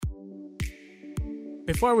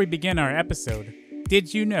Before we begin our episode,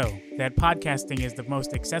 did you know that podcasting is the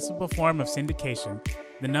most accessible form of syndication?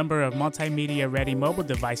 The number of multimedia-ready mobile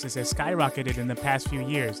devices has skyrocketed in the past few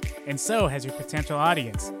years, and so has your potential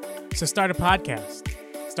audience. So start a podcast.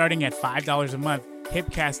 Starting at $5 a month,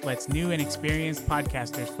 Hipcast lets new and experienced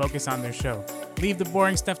podcasters focus on their show. Leave the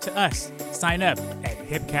boring stuff to us. Sign up at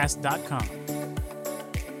hipcast.com.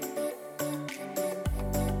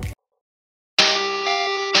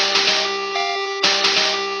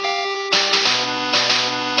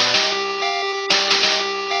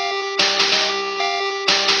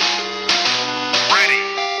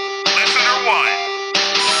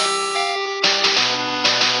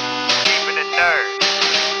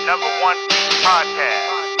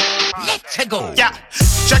 Yeah,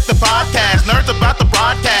 check the podcast, nerds about the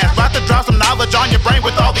broadcast. About to drop some knowledge on your brain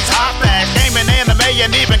with all these hot facts. Gaming, anime,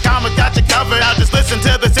 and even comics got you covered. Now just listen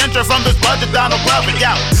to this intro from this budget Donald Glover.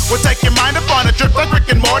 Yeah, we'll take your mind up on a trip like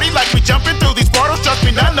Rick and Morty. Like we jumping through these portals, trust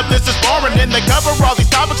me, none of this is boring. And they cover all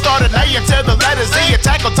these topics, start an A until the letter Z.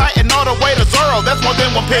 Attack on Titan all the way to Zoro, that's more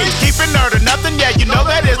than one piece. Keep it nerd or nothing, yeah, you know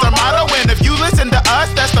that is our motto. And if you listen to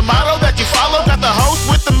us, that's the motto that you follow. Got the host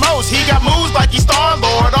with the most, he got moves like he's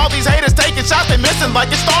Star-Lord. All these haters taking shots, they missing like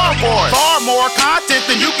it's Star Wars. Far more content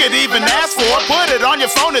than you could even ask for. Put it on your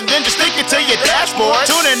phone and then just stick it to your dashboard.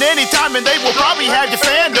 Tune in anytime and they will probably have your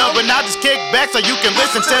fandom, but not just kick back so you can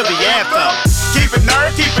listen to the anthem. Keep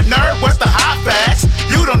it nerd, what's the hot facts?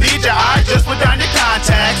 You don't need your eyes, just put down your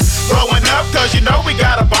contacts. Blowing up cause you know we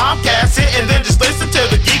got a bombcast. Sit and then just listen to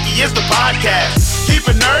the Geekiest the podcast. Keep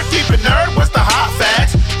it nerd, what's the hot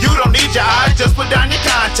facts? You don't need your eyes, just put down your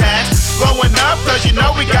contacts. Blowing up cause you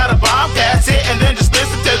know we got a bombcast. Sit and then just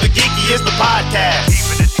listen to the Geekiest the podcast.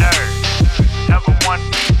 Keeping it nerd, number one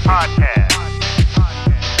podcast.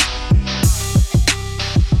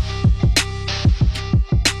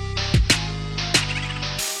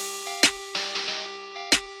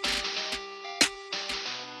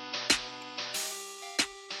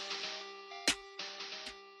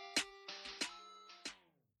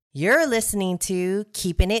 You're listening to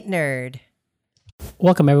Keeping It Nerd.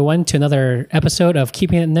 Welcome, everyone, to another episode of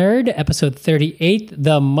Keeping It Nerd, episode 38,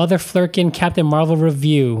 the Motherflurkin Captain Marvel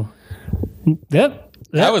review. Yep.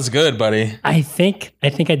 That was good, buddy. I think I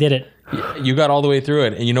did it. You got all the way through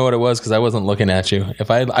it, and you know what it was because I wasn't looking at you.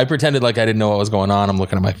 If I pretended like I didn't know what was going on, I'm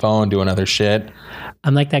looking at my phone, doing other shit.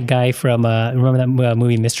 I'm like that guy from, remember that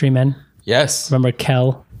movie Mystery Men? Yes. Remember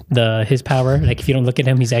Kel, his power? Like if you don't look at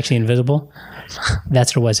him, he's actually invisible.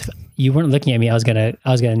 That's what it was. If you weren't looking at me, I was gonna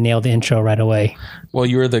nail the intro right away. Well,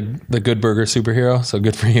 you were the Good Burger superhero, so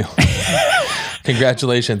good for you.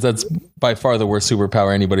 Congratulations. That's by far the worst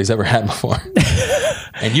superpower anybody's ever had before.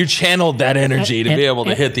 And you channeled that energy to be able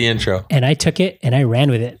to hit the intro. And I took it and I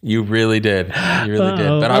ran with it. You really did. You really did.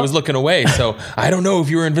 But I was looking away, so I don't know if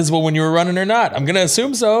you were invisible when you were running or not. I'm going to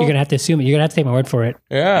assume so. You're going to have to assume it. You're going to have to take my word for it.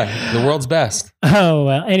 Yeah, the world's best. Oh,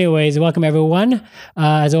 well, anyways, welcome everyone.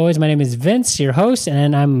 As always, my name is Vince, your host,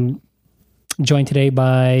 and I'm joined today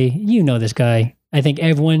by, you know this guy. I think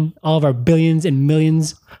everyone, all of our billions and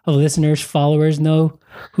millions of listeners, followers know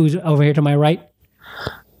who's over here to my right.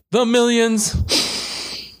 The millions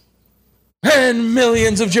and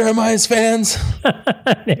millions of Jeremiah's fans.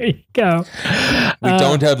 There you go. We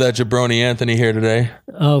don't have that jabroni Anthony here today.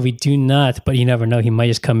 Oh, we do not, but you never know. He might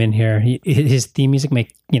just come in here. His theme music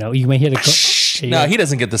you may hear the... No, he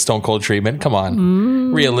doesn't get the Stone Cold treatment. Come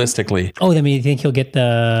on. Realistically. Oh, then you think he'll get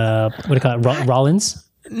the, what do you call it, Rollins?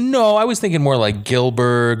 No, I was thinking more like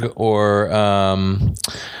Gilbert or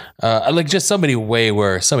like just somebody way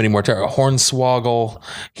worse, somebody more terrible. Hornswoggle.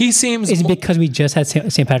 He seems... Is it because we just had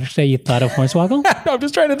St. Patrick's Day you thought of Hornswoggle? No, I'm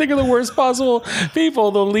just trying to think of the worst possible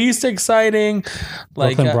people, the least exciting.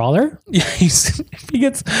 Like, Brooklyn Brawler? Yeah, he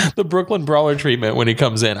gets the Brooklyn Brawler treatment when he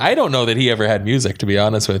comes in. I don't know that he ever had music, to be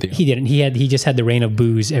honest with you. He didn't. He just had the rain of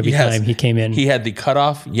booze every time he came in. He had the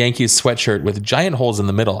cut-off Yankees sweatshirt with giant holes in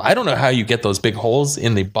the middle. I don't know how you get those big holes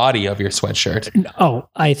in the body of your sweatshirt. Oh,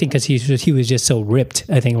 I think because he was just so ripped,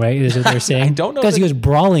 I think, right? Is what they're saying. I don't know. Because he was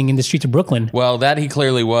brawling in the streets of Brooklyn. Well, that he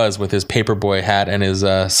clearly was with his paperboy hat and his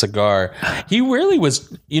cigar. He really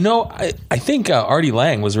was, I think Artie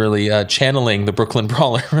Lang was really channeling the Brooklyn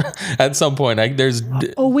Brawler at some point.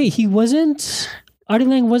 Oh, wait, he wasn't... Artie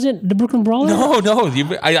Lang wasn't the Brooklyn Brawler? No.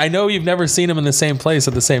 I know you've never seen him in the same place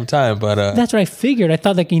at the same time, but that's what I figured. I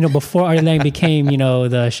thought before Artie Lang became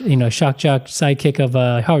the shock jock sidekick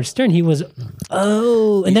of Howard Stern, he was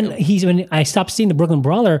and then when I stopped seeing the Brooklyn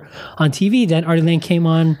Brawler on TV, then Artie Lang came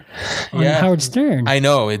on Howard Stern. I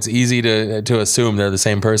know it's easy to assume they're the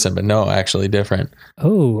same person, but no, actually different.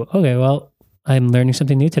 Oh, okay. Well, I'm learning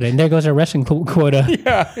something new today. And there goes our wrestling quota.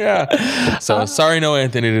 Yeah. So sorry, no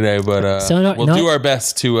Anthony today, but we'll do our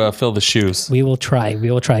best to fill the shoes. We will try.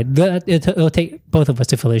 It'll take both of us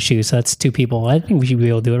to fill his shoes. So that's 2 people. I think we should be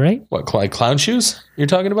able to do it, right? What, like clown shoes you're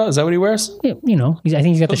talking about? Is that what he wears? Yeah, I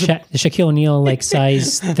think he's got the Shaquille O'Neal like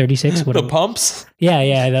size 36. Whatever. The pumps?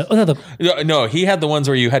 Yeah. No, he had the ones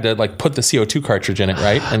where you had to like put the CO2 cartridge in it,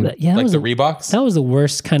 right? And like the Reeboks. That was the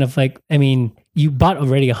worst kind of like, I mean, you bought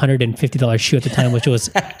already $150 shoe at the time, which was,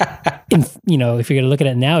 if you're going to look at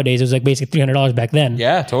it nowadays, it was like basically $300 back then.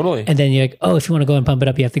 Yeah, totally. And then you're like, oh, if you want to go and pump it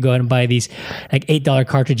up, you have to go out and buy these like $8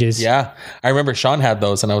 cartridges. Yeah. I remember Sean had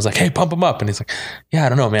those and I was like, hey, pump them up. And he's like, yeah, I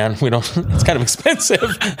don't know, man. We don't, it's kind of expensive.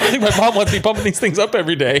 I think my mom wants me pumping these things up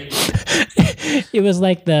every day. It was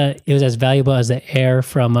as valuable as the air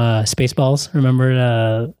from Spaceballs.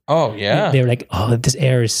 Remember? Oh yeah. They were like, oh, this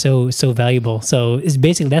air is so valuable. So it's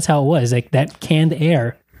basically, that's how it was. Like that canned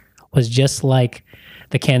air was just like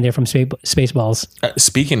the canned air from Spaceballs.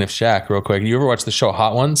 Speaking of Shaq, real quick, you ever watch the show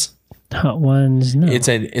Hot Ones? Hot Ones, no. It's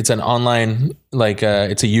an online, like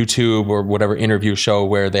it's a YouTube or whatever interview show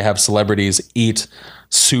where they have celebrities eat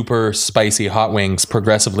super spicy hot wings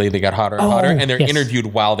progressively. They got hotter and hotter, and they're interviewed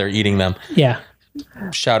while they're eating them. Yeah.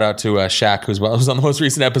 Shout out to Shaq, who's on the most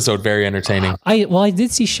recent episode. Very entertaining. I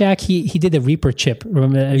did see Shaq. He did the Reaper chip.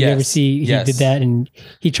 Remember? You ever see? He did that, and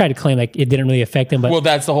he tried to claim like it didn't really affect him. But well,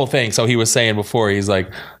 that's the whole thing. So he was saying before, he's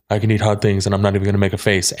like, I can eat hot things, and I'm not even going to make a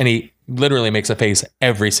face. And he literally makes a face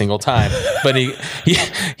every single time. But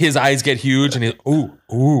his eyes get huge, and he's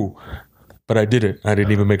ooh. But I did it. I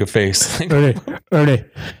didn't even make a face. Ernie,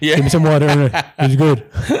 yeah. Give me some water, Ernie. It's good.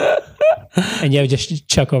 And yeah, just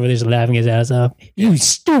Chuck over there laughing his ass off. You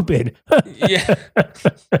stupid. Yeah.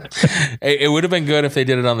 It would have been good if they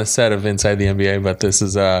did it on the set of Inside the NBA, but this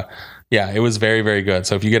is it was very, very good.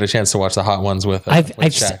 So if you get a chance to watch the Hot Ones with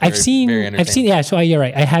Shaq, I've seen yeah, so you're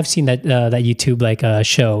right. I have seen that YouTube like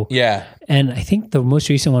show. Yeah. And I think the most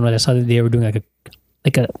recent one was I saw that they were doing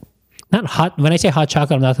like a not hot. When I say hot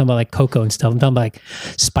chocolate, I'm not talking about like cocoa and stuff. I'm talking about like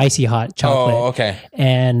spicy hot chocolate. Oh, okay.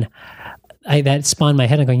 And that spawned my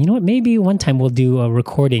head. I'm going, you know what? Maybe one time we'll do a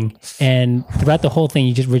recording, and throughout the whole thing,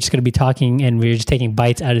 we're just going to be talking, and we're just taking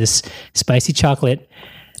bites out of this spicy chocolate.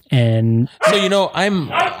 And so I'm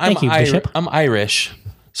thank you, Bishop. I'm Irish.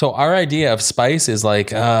 So our idea of spice is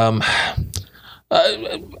like a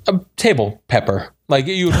table pepper. Like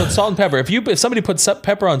you put salt and pepper. If somebody puts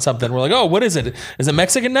pepper on something, we're like, oh, what is it? Is it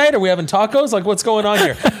Mexican night? Are we having tacos? Like, what's going on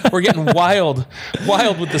here? We're getting wild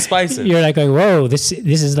with the spices. You're like, whoa, this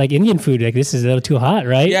is like Indian food. Like this is a little too hot,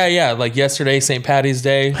 right? Yeah. Like yesterday, St. Patty's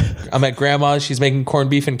Day, I'm at grandma's. She's making corned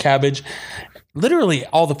beef and cabbage. Literally,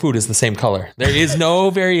 all the food is the same color. There is no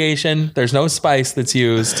variation. There's no spice that's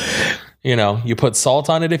used. You put salt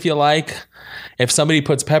on it if you like. If somebody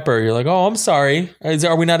puts pepper, you're like, oh, I'm sorry.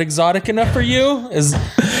 Are we not exotic enough for you?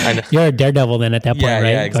 You're a daredevil then at that point, right?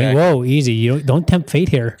 Yeah, exactly. Going, whoa, easy. You don't tempt fate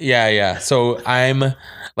here. Yeah. So I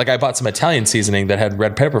bought some Italian seasoning that had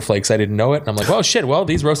red pepper flakes. I didn't know it. And I'm like, oh shit, well,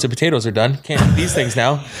 these roasted potatoes are done. Can't eat these things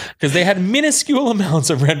now. Because they had minuscule amounts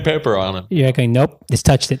of red pepper on them. You're going, nope, it's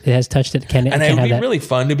touched it. It has touched it. And it would be really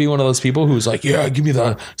fun to be one of those people who's like, yeah, give me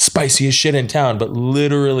the spiciest shit in town. But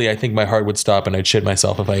literally, I think my heart would stop and I'd shit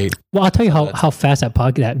myself if I ate. Well, I'll tell you how fast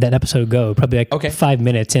that episode would go. Probably like 5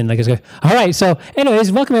 minutes in. Like it's going, all right, so anyways,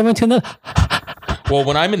 welcome everyone to another... Well,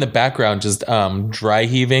 when I'm in the background just dry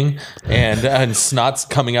heaving and snot's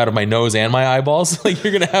coming out of my nose and my eyeballs, like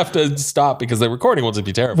you're going to have to stop because the recording will just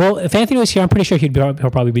be terrible. Well, if Anthony was here, I'm pretty sure he'll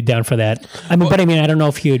probably be down for that. I don't know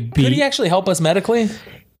if he would be... Could he actually help us medically?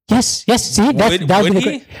 Yes. See, would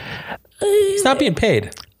he? He's not being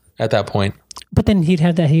paid at that point. But then he'd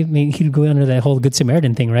have that. He'd go under that whole Good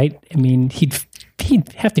Samaritan thing, right? I mean, he'd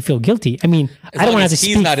have to feel guilty. I mean, I don't want to have to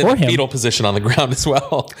speak for him. He's not in the fetal position on the ground as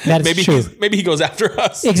well. That's true. Maybe he goes after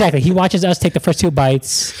us. Exactly. He watches us take the first 2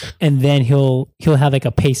 bites, and then he'll have like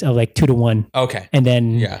a pace of like 2 to 1. Okay. And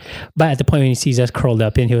then, but at the point when he sees us curled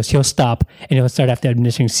up, and he'll stop, and he'll start after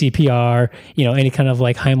administering CPR. Any kind of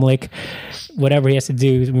like Heimlich, whatever he has to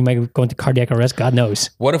do. We might go into cardiac arrest. God knows.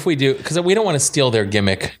 What if we do? Because we don't want to steal their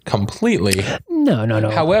gimmick completely. No.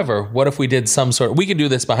 However, what if we did some sort? We can do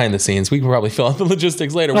this behind the scenes. We can probably fill out the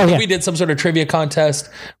logistics later. What if we did some sort of trivia contest?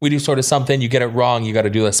 We do sort of something. You get it wrong, you got to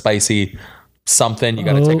do a spicy something. You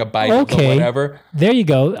got to take a bite of whatever. There you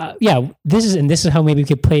go. This is how maybe we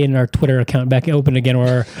could play in our Twitter account back open again,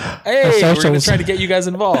 or we're going to try to get you guys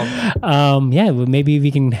involved. Maybe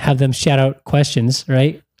we can have them shout out questions,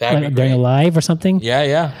 right? That'd be during great. a live or something.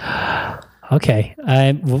 Yeah. Okay.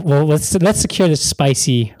 Well, let's secure this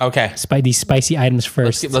spicy. Okay. These spicy items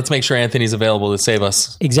first. Let's make sure Anthony's available to save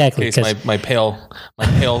us. Exactly. In case my pale,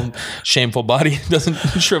 shameful body doesn't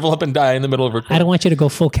shrivel up and die in the middle of recording. I don't want you to go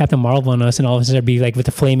full Captain Marvel on us and all of a sudden be like with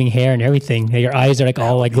the flaming hair and everything. Your eyes are like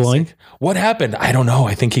all like glowing. What happened? I don't know.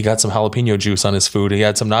 I think he got some jalapeno juice on his food. He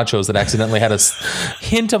had some nachos that accidentally had a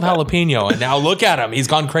hint of jalapeno. And now look at him. He's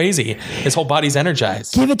gone crazy. His whole body's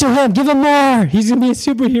energized. Give it to him. Give him more. He's going to be a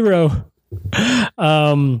superhero.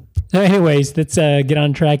 Anyways, let's get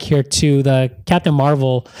on track here to the Captain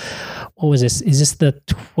Marvel. What was this? Is this the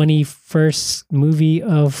 21st movie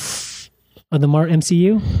of the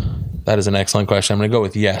MCU? That is an excellent question. I'm going to go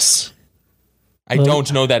with yes. I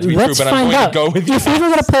don't know that to be true, but I'm going to go with yes. If we were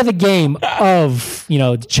going to play the game of,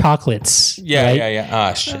 chocolates. Yeah, right? yeah.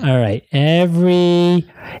 Ah, shit. All right. Every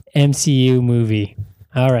MCU movie.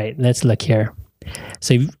 All right. Let's look here.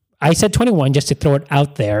 So I said 21 just to throw it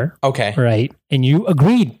out there. Okay. Right. And you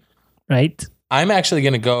agreed, right? I'm actually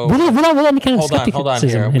going to go. Without any kind of hold on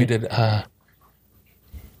here. We did.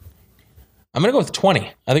 I'm going to go with 20.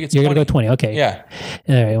 I think it's You're 20. going to go 20. Okay. Yeah.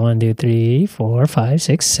 All right. 1, 2, 3, 4, 5,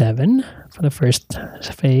 6, 7 for the first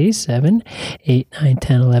phase. 7, 8, 9,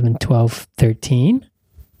 10, 11, 12, 13.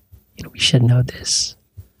 We should know this.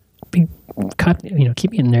 Keep me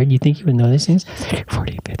a nerd. You think you would know these things?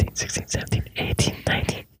 14, 15, 16, 17, 18,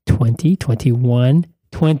 19, 20, 21,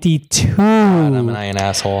 22. God, I'm an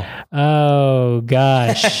asshole. Oh,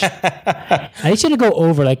 gosh. I should go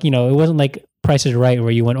over, it wasn't like Price is Right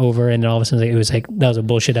where you went over and then all of a sudden it was like, that was a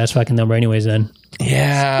bullshit ass fucking number anyways then.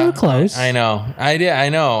 Yeah. You were close. I know. I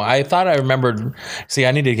know. I thought I remembered. See,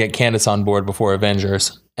 I needed to get Candace on board before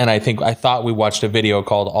Avengers. And I thought we watched a video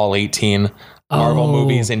called All 18 Marvel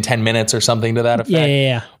movies in 10 minutes or something to that effect.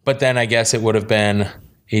 Yeah. But then I guess it would have been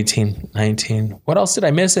 18, 19. What else did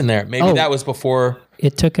I miss in there? Maybe that was before.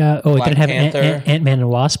 It took it didn't have Ant-Man and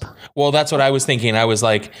Wasp. Well, that's what I was thinking. I was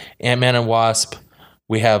like, Ant-Man and Wasp.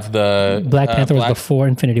 We have the Black Panther was before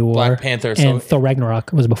Infinity War. Black Panther. And Thor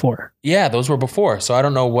Ragnarok was before. Yeah, those were before. So I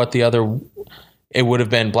don't know what the other. It would have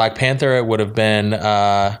been Black Panther. It would have been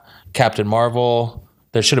Captain Marvel.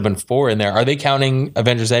 There should have been 4 in there. Are they counting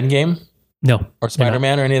Avengers Endgame? No. Or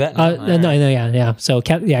Spider-Man or any of that? No, yeah. So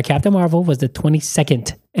Captain Marvel was the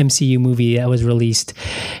 22nd MCU movie that was released,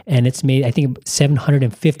 and it's made, I think,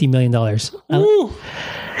 $750 million. Woo.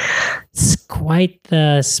 It's quite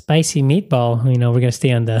the spicy meatball. We're going to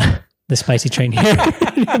stay on the spicy train here.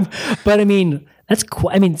 But I mean,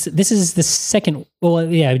 this is the second,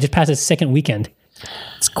 it just passed its second weekend.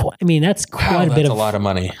 It's quite, that's quite a bit of. That's a lot of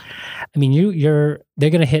money. I mean, they're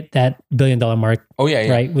going to hit that $1 billion mark. Oh yeah.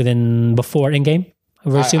 Right. Before Endgame.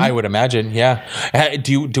 I would imagine. Yeah.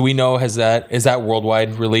 Do we know, is that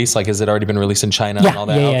worldwide release? Like, has it already been released in China and all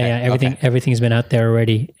that? Yeah. Everything's been out there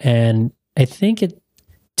already. And I think it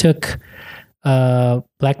took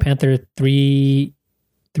Black Panther 3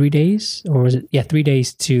 days, or was it? Yeah, 3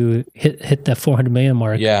 days to hit the 400 million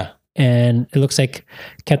mark. Yeah. And it looks like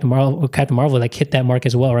Captain Marvel like hit that mark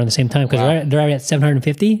as well around the same time, because they're already at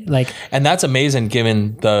 750. And that's amazing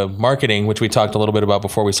given the marketing, which we talked a little bit about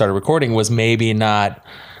before we started recording, was maybe not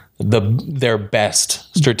their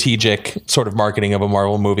best strategic sort of marketing of a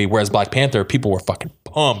Marvel movie. Whereas Black Panther, people were fucking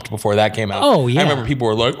pumped before that came out. Oh yeah, I remember people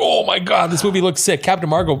were like, "Oh my god, this movie looks sick." Captain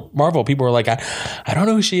Marvel, people were like, "I don't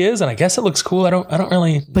know who she is, and I guess it looks cool. I don't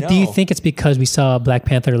really." But know. do you think it's because we saw Black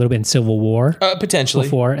Panther a little bit in Civil War? Potentially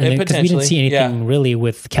before, and because we didn't see anything really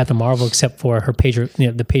with Captain Marvel except for her pager,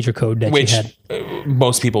 the pager code that she had.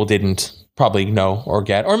 Most people didn't probably know or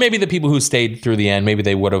get, or maybe the people who stayed through the end, maybe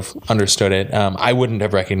they would have understood it. I wouldn't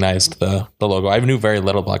have recognized the logo. I knew very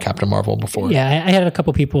little about Captain Marvel before. Yeah, I had a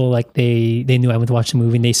couple people like they knew I would watch the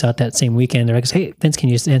movie and they saw it that same weekend. They're like, "Hey, Vince, can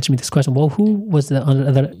you just answer me this question? Well, who was the other end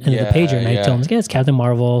of the pager?" And I told them, "It's Captain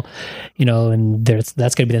Marvel, and that's going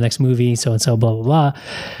to be the next movie, so and so, blah blah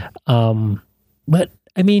blah." But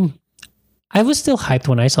I mean, I was still hyped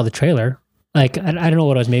when I saw the trailer. Like, I don't know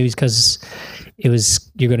what it was. Maybe it's because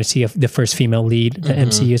you're going to see the first female lead. The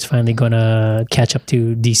MCU is finally going to catch up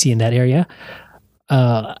to DC in that area.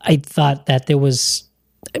 I thought that there was,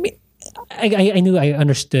 I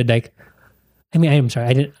understood. I'm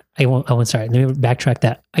sorry. Sorry. Let me backtrack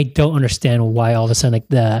that. I don't understand why all of a sudden,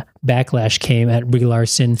 the backlash came at Brie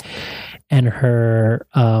Larson and her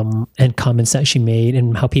and comments that she made,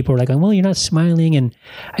 and how people were like, "Well, you're not smiling," and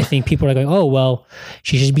I think people are going, "Oh, well,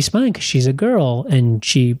 she should be smiling because she's a girl," and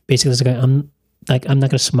she basically was like, "I'm not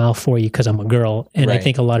going to smile for you because I'm a girl," and right. I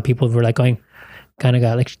think a lot of people were like going, kind of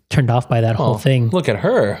got turned off by that whole thing. Look at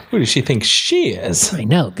her. Who does she think she is? I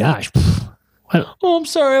know. Gosh. What? Oh, I'm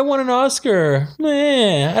sorry. I won an Oscar.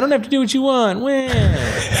 Man, I don't have to do what you want. Man.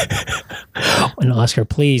 an Oscar,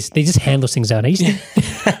 please. They just hand those things out. I used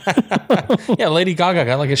to, Yeah, Lady Gaga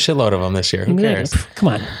got like a shitload of them this year. Who cares? Come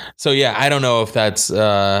on. So yeah, I don't know if that's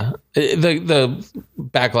the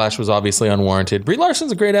backlash was obviously unwarranted. Brie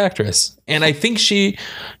Larson's a great actress, and I think she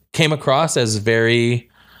came across as very,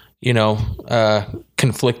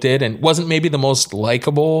 conflicted and wasn't maybe the most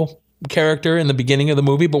likable character in the beginning of the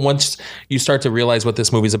movie, but once you start to realize what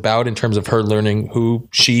this movie's about in terms of her learning who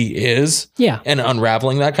she is, and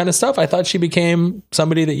unraveling that kind of stuff, I thought she became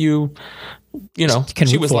somebody that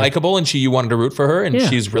she was likable and you wanted to root for her, and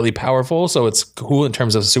she's really powerful. So it's cool in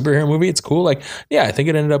terms of a superhero movie. It's cool. I think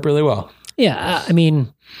it ended up really well. Yeah, I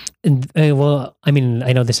know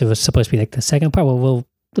this was supposed to be like the second part. Well, we'll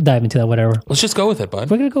dive into that. Whatever. Let's just go with it, bud.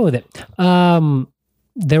 We're gonna go with it.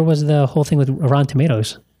 There was the whole thing with Rotten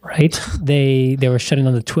Tomatoes. Right, they were shutting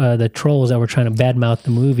down the trolls that were trying to badmouth the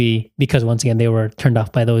movie because once again they were turned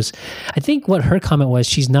off by those. I think what her comment was,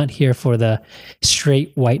 she's not here for the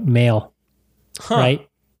straight white male, right?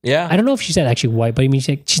 Yeah, I don't know if she said actually white, but I mean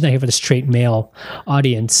she's not here for the straight male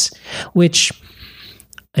audience. Which,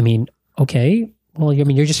 I mean, okay, well,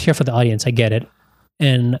 you're just here for the audience. I get it,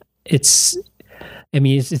 and it sucks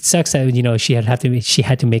that she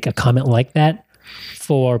had to make a comment like that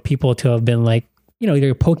for people to have been like,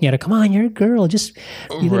 you're poking at her. Come on, you're a girl. Just be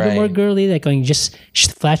a little bit more girly. Like going, just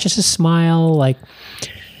flash us a smile. Like,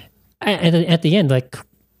 and at the end, like,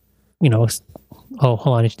 oh,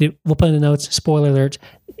 hold on. We'll put in the notes. Spoiler alert.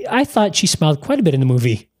 I thought she smiled quite a bit in the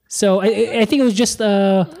movie. So I think it was just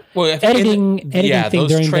editing thing those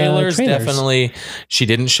during trailers, the trailers. Definitely, she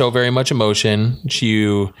didn't show very much emotion.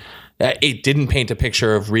 It didn't paint a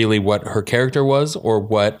picture of really what her character was or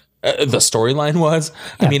what the storyline was.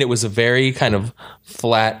 Yeah. I mean, it was a very kind of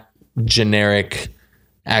flat, generic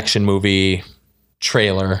action movie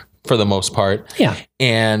trailer for the most part. Yeah.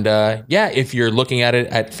 And if you're looking at it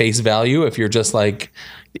at face value, if you're just like,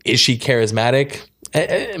 is she charismatic?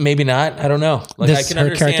 Maybe not. I don't know. Does I can her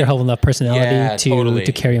understand. Character hold enough personality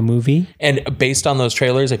to carry a movie? And based on those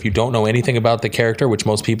trailers, if you don't know anything about the character, which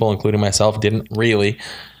most people, including myself, didn't really,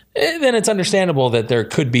 then it's understandable that there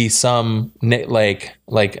could be some like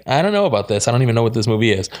I don't know about this. I don't even know what this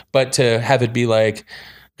movie is. But to have it be like,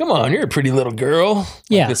 come on, you're a pretty little girl.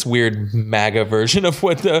 Yeah. Like this weird MAGA version of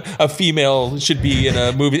what a female should be in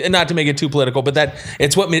a movie. And not to make it too political, but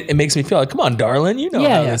it's what it makes me feel like, come on, darling,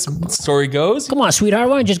 how this story goes. Come on, sweetheart,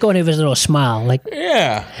 why don't you just go and give us a little smile? Like,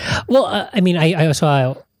 yeah. Well, I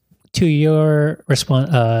also... to your response,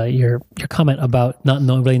 your comment about not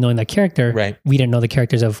really knowing that character, right? We didn't know the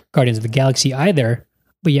characters of Guardians of the Galaxy either,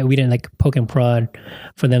 but yet we didn't like poke and prod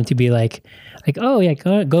for them to be like, oh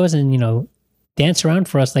yeah, goes and dance around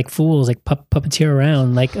for us like fools, like puppeteer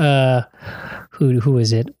around, like who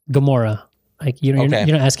is it? Gamora. Like you're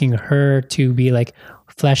not asking her to be like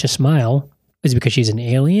flash a smile. Is it because she's an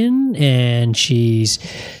alien and she's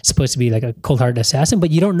supposed to be like a cold-hearted assassin?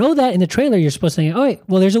 But you don't know that in the trailer. You're supposed to think, oh, wait,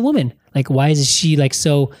 well, there's a woman. Like, why is she like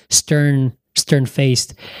so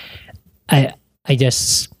stern-faced? I'm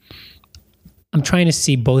trying to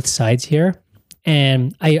see both sides here.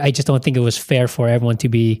 And I just don't think it was fair for everyone to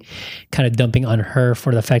be kind of dumping on her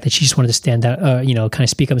for the fact that she just wanted to stand out, kind of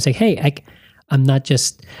speak up and say, hey, I'm not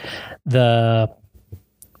just the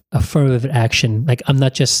affirmative action. Like, I'm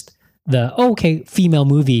not just female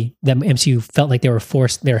movie that MCU felt like their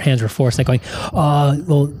hands were forced, like going,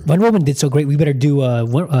 well, Wonder Woman did so great, we better do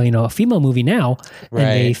a female movie now. Right.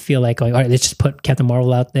 And they feel like going, all right, let's just put Captain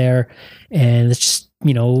Marvel out there and let's just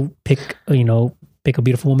pick a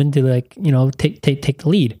beautiful woman to take the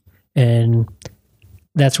lead. And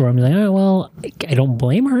that's where I'm like, oh well, I don't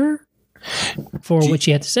blame her for what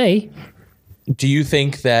she had to say. Do you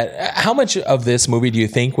think that how much of this movie do you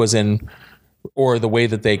think was in, or the way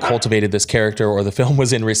that they cultivated this character or the film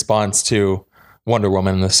was in response to Wonder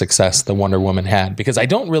Woman and the success that Wonder Woman had? Because I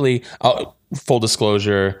don't really, full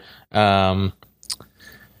disclosure, I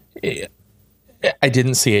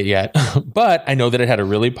didn't see it yet, but I know that it had a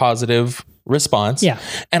really positive response. Yeah.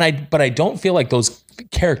 But I don't feel like those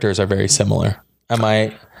characters are very similar. Am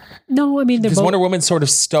I? No, I mean, because Wonder Woman's sort of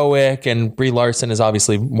stoic and Brie Larson is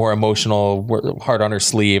obviously more emotional, hard on her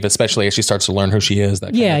sleeve, especially as she starts to learn who she is.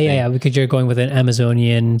 Yeah. Because you're going with an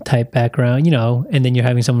Amazonian type background, and then you're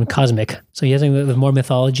having someone cosmic. So you have something with more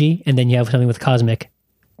mythology, and then you have something with cosmic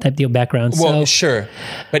type deal background. Well, sure.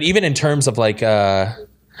 But even in terms of like I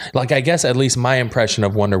guess at least my impression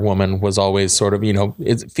of Wonder Woman was always sort of,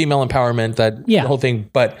 it's female empowerment, the whole thing.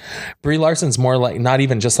 But Brie Larson's more like not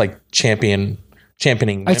even just like champion.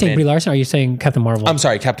 championing Are you saying women. Brie Larson? Or are you saying Captain Marvel? I'm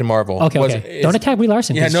sorry, Captain Marvel. Okay. Don't attack Brie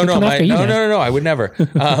Larson. Yeah, 'cause no, she'll no, come after you, man. no, I would never.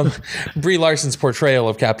 Brie Larson's portrayal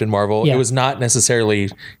of Captain Marvel, Yeah. it was not necessarily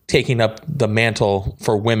taking up the mantle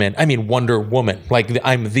for women. I mean, Wonder Woman. Like,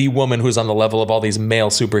 I'm the woman who's on the level of all these male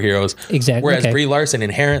superheroes. Exactly. Whereas Okay. Brie Larson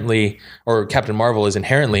or Captain Marvel is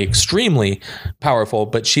inherently extremely powerful,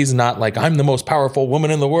 but she's not like, I'm the most powerful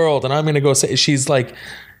woman in the world and I'm going to go say, she's like,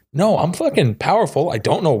 no, I'm fucking powerful. I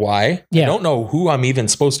don't know why. Yeah. I don't know who I'm even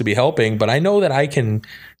supposed to be helping, but I know that I can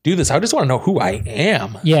do this. I just want to know who I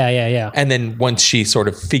am. Yeah. And then once she sort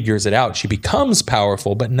of figures it out, she becomes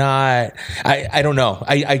powerful, but not, I don't know.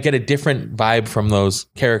 I get a different vibe from those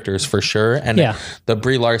characters for sure. And Yeah. the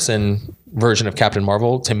Brie Larson version of Captain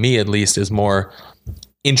Marvel, to me at least, is more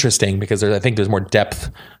interesting because I think there's more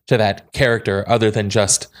depth to that character other than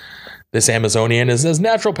just this Amazonian has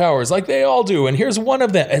natural powers like they all do. And here's one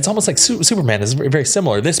of them. It's almost like Superman is very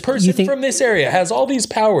similar. This person from this area has all these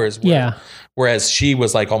powers. Whereas she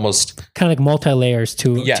was like almost kind of like multi-layers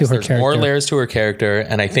to her there's character. more layers to her character.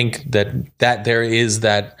 And I think that there is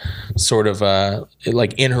that sort of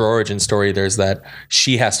like in her origin story, there's that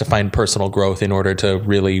she has to find personal growth in order to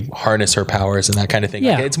really harness her powers and that kind of thing.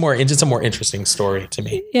 Yeah. Like, it's a more interesting story to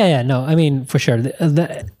me. Yeah. No, I mean, for sure.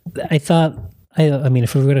 I thought, I mean,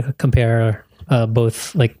 if we were going to compare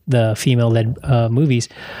both like the female-led movies,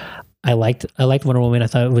 I liked Wonder Woman. I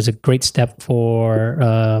thought it was a great step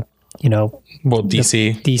for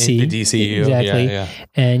DC, the DCU, exactly. Yeah.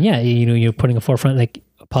 And you're putting a forefront like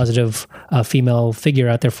a positive female figure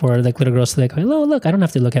out there for like little girls to like, oh look, I don't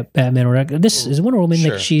have to look at Batman or this is Wonder Woman.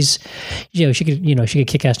 Sure. Like she's, she could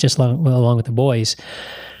kick ass just along with the boys.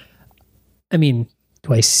 I mean,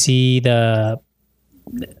 do I see the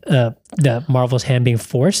Marvel's hand being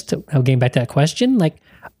forced? Getting back to that question, like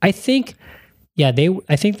I think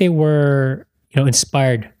they were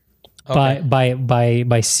inspired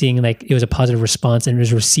by seeing like it was a positive response and it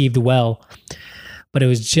was received well, but it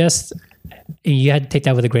was just, you had to take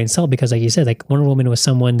that with a grain of salt because like you said, like Wonder Woman was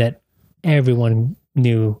someone that everyone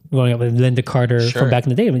knew growing up with Linda Carter from back in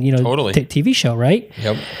the day, Totally. TV show, right?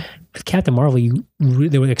 Yep. With Captain Marvel,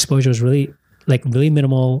 the exposure was really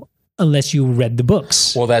minimal unless you read the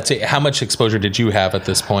books. Well, that's it. How much exposure did you have at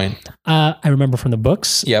this point? I remember from the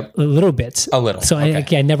books. Yep. A little bit. A little. So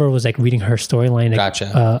Okay. I never was like reading her storyline.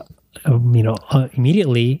 Gotcha.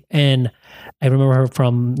 Immediately. And I remember her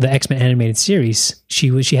from the X-Men animated series. She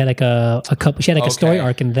had like a couple. She had like a story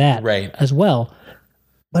arc in that as well.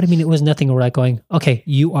 But I mean, it was nothing where like going, okay,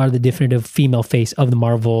 you are the definitive female face of the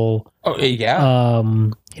Marvel. Oh yeah.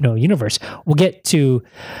 Universe. We'll get to,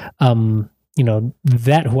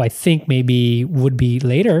 that who I think maybe would be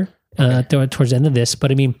later towards the end of this.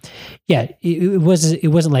 But I mean, yeah, it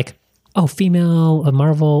wasn't like, oh, female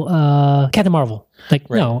Marvel, Captain Marvel. Like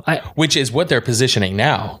no, which is what they're positioning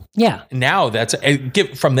now. Yeah. Now that's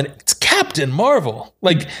it's Captain Marvel.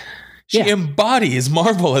 Like she embodies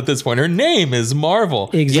Marvel at this point. Her name is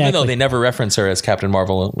Marvel. Exactly. Even though they never reference her as Captain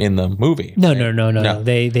Marvel in the movie. No.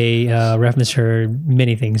 They reference her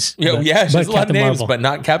many things. She has a lot of names, Marvel. but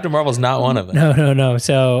not Captain Marvel's not one of them. No.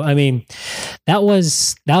 So I mean,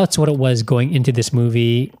 that's what it was going into this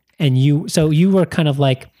movie. And you were kind of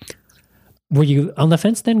like, were you on the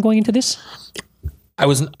fence then going into this? I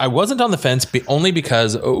wasn't on the fence only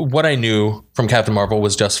because what I knew from Captain Marvel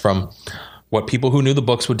was just from what people who knew the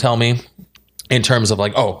books would tell me in terms of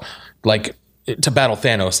like, oh, like to battle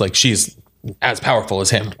Thanos, like she's as powerful as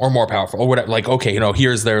him or more powerful or whatever. Like, okay,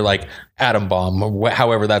 here's their like atom bomb, or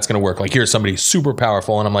however that's going to work. Like here's somebody super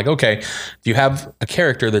powerful. And I'm like, okay, if you have a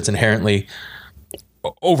character that's inherently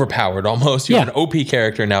overpowered almost, you have an OP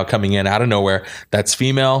character now coming in out of nowhere that's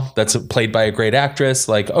female, that's played by a great actress.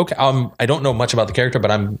 Like, okay, I don't know much about the character, but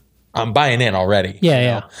I'm buying in already.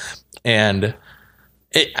 Yeah. And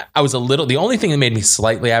I was the only thing that made me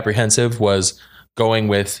slightly apprehensive was going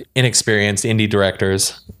with inexperienced indie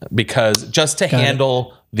directors because just to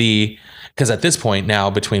handle because at this point now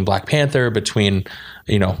between Black Panther, between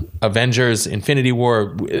Avengers, Infinity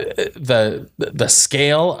War, the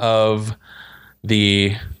scale of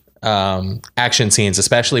the action scenes,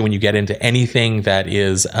 especially when you get into anything that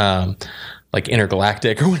is like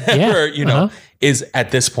intergalactic or whatever, is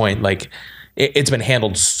at this point like it's been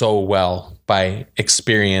handled so well by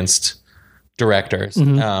experienced directors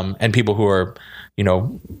and people who are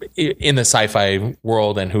in the sci-fi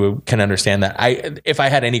world and who can understand that. If I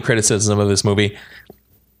had any criticism of this movie,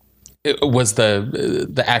 it was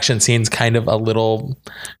the action scenes kind of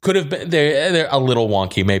could have been they're a little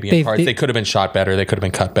wonky maybe in parts. They could have been shot better. They could have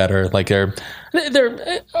been cut better. Like they're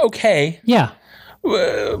okay. Yeah.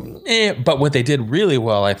 But what they did really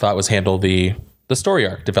well, I thought, was handle the the story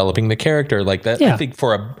arc, developing the character like that. Yeah. I think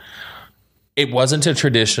it wasn't a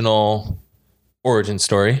traditional origin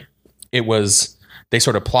story. It was, they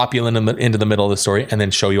sort of plop you into the middle of the story and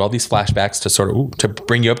then show you all these flashbacks to sort of to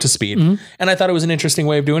bring you up to speed. And I thought it was an interesting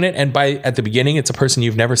way of doing it. And at the beginning, it's a person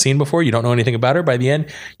you've never seen before. You don't know anything about her. By the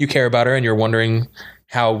end, you care about her and you're wondering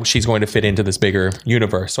how she's going to fit into this bigger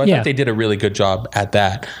universe. So I thought they did a really good job at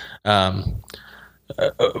that.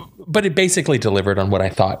 But it basically delivered on what I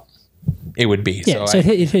thought it would be. Yeah, so it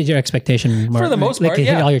hit your expectation for the most part. It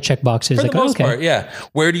hit all your check boxes. For the most part, yeah.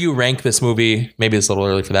 Where do you rank this movie? Maybe it's a little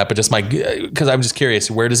early for that, but just because I'm just curious,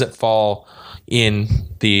 where does it fall in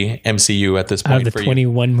the MCU at this point? Out of the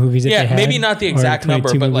 21 movies that they had? Maybe not the exact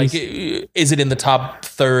number, but movies. like, is it in the top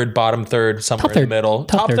third, bottom third, somewhere in the middle?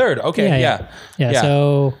 Top third. Okay, yeah.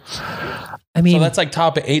 So, I mean, so that's like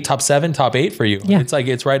top 8, top 7, top 8 for you. Yeah.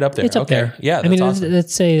 It's right up there. It's up there. Yeah, I mean, awesome.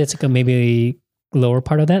 let's say that's like maybe lower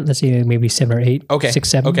part of that. Let's say maybe 7 or 8, 6,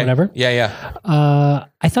 7, whatever. Yeah.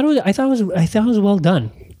 I thought it was well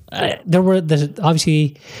done. There's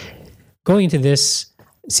obviously going into this,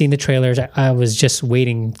 seeing the trailers, I was just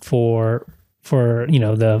waiting for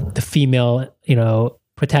the female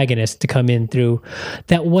protagonist to come in through.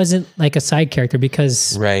 That wasn't like a side character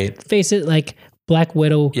because face it, like Black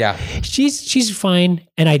Widow. Yeah, she's fine,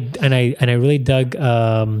 and I really dug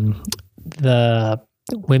the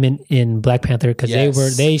women in Black Panther because they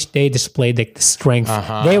displayed like the strength.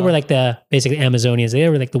 They were like the basically Amazonians. They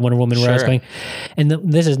were like the Wonder Woman where I was going. And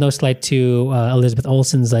this is no slight to Elizabeth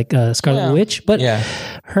Olsen's like Scarlet Witch, but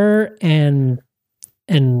her and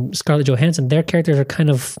Scarlett Johansson, their characters are kind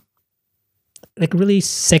of like really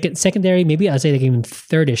secondary. Maybe I'd say like even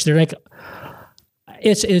thirdish. They're like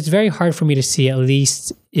it's very hard for me to see, at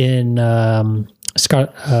least in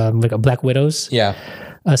like a Black Widow's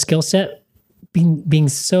skill set. Being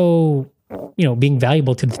so, being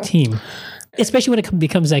valuable to the team, especially when it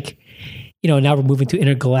becomes like, now we're moving to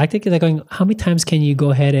intergalactic. It's like going, how many times can you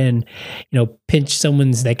go ahead and, pinch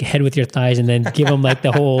someone's like head with your thighs and then give them like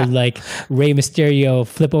the whole like Rey Mysterio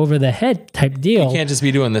flip over the head type deal? You can't just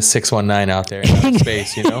be doing the 619 out there in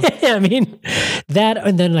space, I mean, that,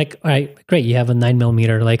 and then like, all right, great, you have a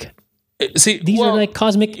 9mm, like, see, these are like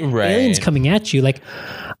cosmic aliens coming at you. Like,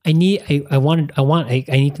 I need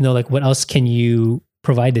to know like what else can you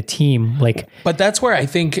provide the team? Like, but that's where I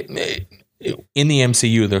think in the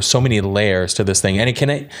MCU there's so many layers to this thing, and it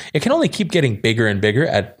can only keep getting bigger and bigger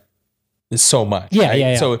at so much.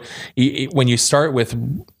 Yeah. So when you start with,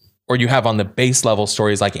 or you have on the base level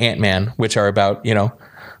stories like Ant-Man, which are about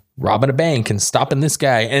robbing a bank and stopping this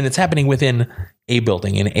guy, and it's happening within a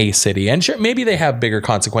building in a city, and sure, maybe they have bigger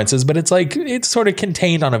consequences, but it's like it's sort of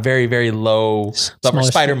contained on a very, very low level.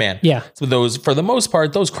 Spider-Man, so for the most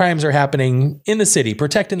part, those crimes are happening in the city,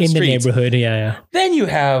 protecting the streets, the neighborhood. Then you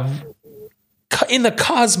have in the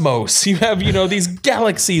cosmos, you have these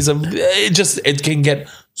galaxies of it can get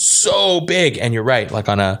so big, and you're right, like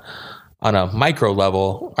on a micro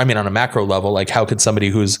level, on a macro level, like how could somebody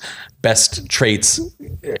whose best traits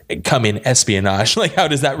come in espionage, like how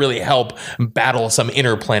does that really help battle some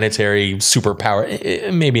interplanetary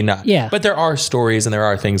superpower? Maybe not. Yeah. But there are stories and there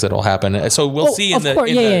are things that'll happen. So we'll see in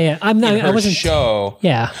the show.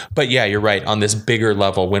 Yeah. But yeah, you're right. On this bigger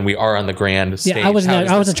level, when we are on the grand stage. Yeah, I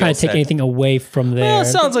wasn't trying to take anything away from there. Well, it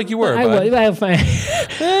sounds like you were. I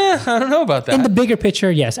don't know about that. In the bigger picture,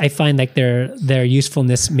 yes, I find like their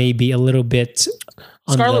usefulness may be a little bit.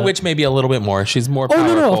 Scarlet Witch maybe a little bit more. She's more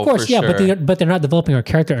powerful. No, of course, yeah, sure. but they're not developing her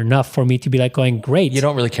character enough for me to be like going, great. You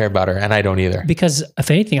don't really care about her, and I don't either. Because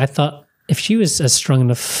if anything, I thought if she was as strong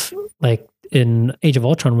enough, like in Age of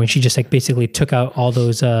Ultron, when she just like basically took out all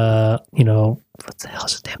those, what the hell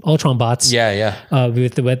is it? Damn Ultron bots. Yeah.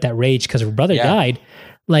 With that rage because her brother died.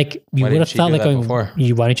 Like you would have thought, like going, why don't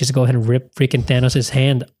you just go ahead and rip freaking Thanos'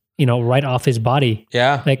 hand, right off his body?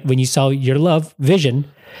 Yeah. Like when you saw your love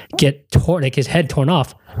Vision get torn, like his head torn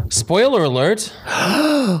off. Spoiler alert.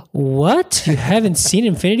 What? You haven't seen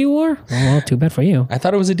Infinity War? Well, too bad for you. I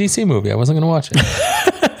thought it was a DC movie. I wasn't going to watch it.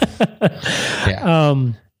 Yeah.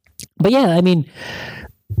 But yeah, I mean,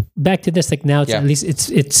 back to this, like now it's at least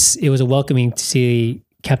it was a welcoming to see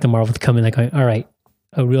Captain Marvel come in, like going, all right,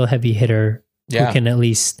 a real heavy hitter who can at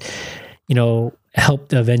least, help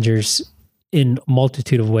the Avengers in a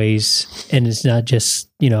multitude of ways. And it's not just,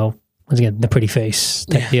 once again, the pretty face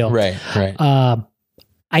type deal. Right.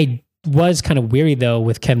 I was kind of weary though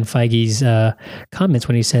with Kevin Feige's comments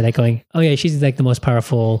when he said like going, oh yeah, she's like the most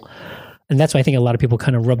powerful. And that's why I think a lot of people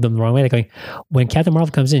kind of rub them the wrong way. Like going, when Captain Marvel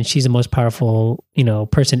comes in, she's the most powerful,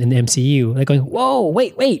 person in the MCU. Like going, whoa,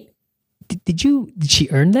 wait. did she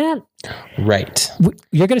earn that? Right.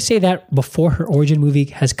 You're going to say that before her origin movie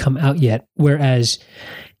has come out yet, whereas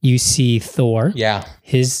you see Thor. Yeah.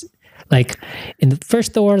 His like in the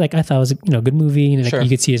first Thor, like I thought it was a good movie, and like, Sure. you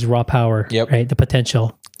could see his raw power, Yep. right? The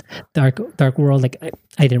potential. Dark World, like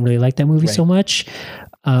I didn't really like that movie so much.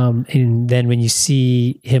 And then when you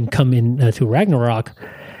see him come in through Ragnarok,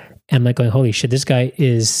 I'm like going, holy shit, this guy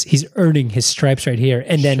he's earning his stripes right here.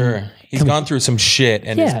 And then Sure. He's gone through some shit,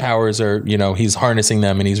 and his Yeah. powers are, he's harnessing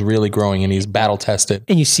them, and he's really growing, and he's battle tested.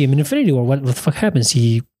 and you see him in Infinity War. What the fuck happens?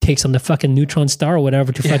 He takes on the fucking neutron star or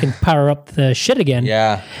whatever to fucking power up the shit again.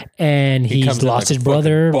 Yeah. And He comes he's in lost like his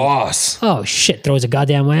brother. fucking boss. Oh shit! Throws a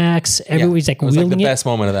goddamn axe. Everybody's like It was like wielding the it. best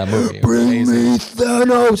moment of that movie. It was amazing.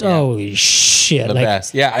 Thanos. Oh shit! The like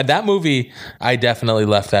best. Yeah, that movie, I definitely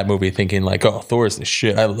left that movie thinking like, oh, Thor's the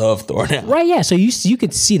shit. I love Thor now. right, yeah. So you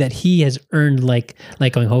could see that he has earned like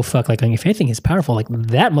going, oh fuck, like if anything is powerful, like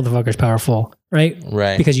that motherfucker's powerful, right?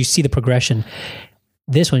 Right. Because you see the progression.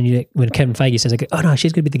 This one, when Kevin Feige says like, oh no,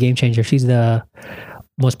 she's gonna be the game changer. She's the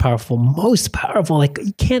most powerful. Like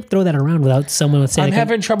you can't throw that around without someone saying. I'm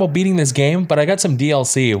having trouble beating this game, but I got some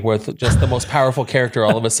DLC with just the most powerful character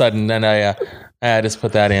all of a sudden, and I just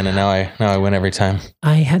put that in, and now I win every time.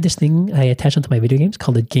 I have this thing I attach onto my video games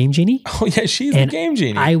called the Game Genie. Oh yeah, she's the game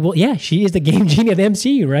genie. She is the Game Genie of the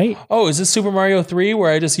MCU, right? Oh, is this Super Mario 3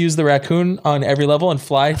 where I just use the raccoon on every level and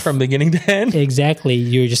fly from beginning to end? Exactly.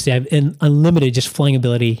 You just have an unlimited just flying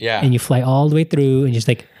ability. Yeah. And you fly all the way through and just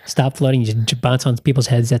like stop floating, you just bounce on people's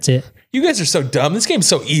heads. That's it. You guys are so dumb. This game's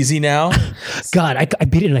so easy now. God, I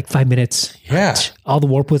beat it in like 5 minutes. Yeah. All the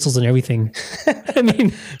warp whistles and everything. I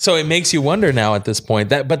mean, So it makes you wonder now at this point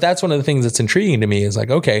but that's one of the things that's intriguing to me is like,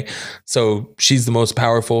 okay, so she's the most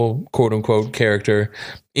powerful quote unquote character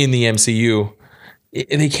in the MCU.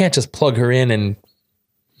 They can't just plug her in and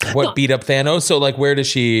beat up Thanos. So like, where does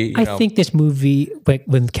she, I think this movie, like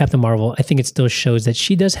with Captain Marvel, I think it still shows that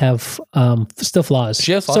she does have still flaws.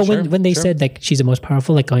 She has flaws, So sure, when they sure. said like she's the most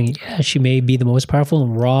powerful, like going, yeah, she may be the most powerful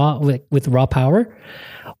and raw with raw power,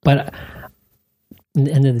 but at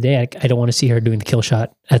the end of the day, I don't want to see her doing the kill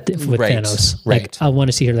shot with Right, Thanos. right. Like I want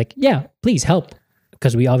to see her like, yeah, please help,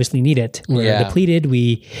 because we obviously need it. We're Yeah. depleted.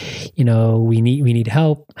 We need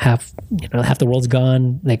help. Half the world's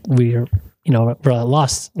gone. Like we're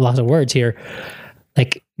lost of words here.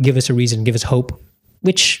 Like give us a reason, give us hope.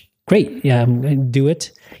 Which great, yeah, do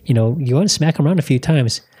it. You want to smack them around a few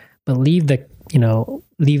times, but leave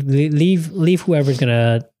whoever's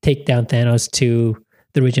gonna take down Thanos to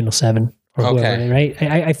the original 7 or Okay. whoever, right?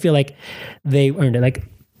 I feel like they earned it. Like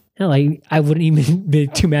hell, I wouldn't even be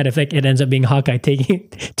too mad if like it ends up being Hawkeye taking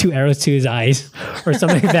 2 arrows to his eyes or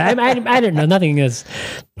something like that. I don't know, nothing is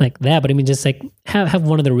like that, but I mean, just like have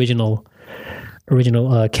one of the original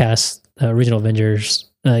cast, original Avengers,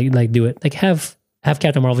 like do it. Like have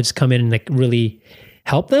Captain Marvel just come in and like really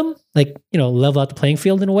help them, like level out the playing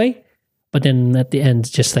field in a way. But then at the end,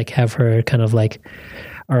 just like have her kind of like,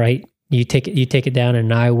 all right, you take it down,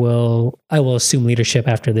 and I will assume leadership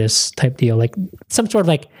after this type deal, like some sort of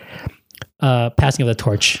like passing of the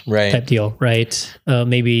torch Right. type deal, right?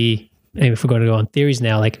 Maybe if we're going to go on theories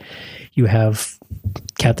now, like you have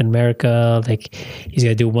Captain America, like he's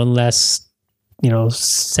gonna do one less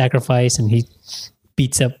sacrifice, and he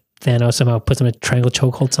beats up Thanos somehow, puts him in a triangle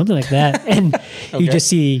chokehold, something like that, and you just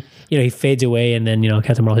see he fades away, and then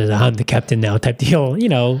Captain Marvel says, "I'm the captain now," type deal.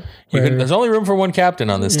 there's only room for one captain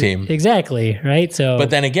on this team. Exactly, right? So, But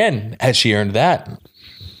then again, has she earned that?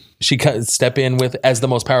 She step in as the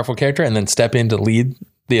most powerful character and then step in to lead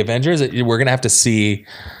the Avengers. We're going to have to see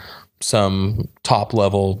some top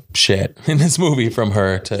level shit in this movie from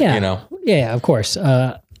her to, yeah, of course.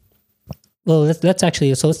 Well, let's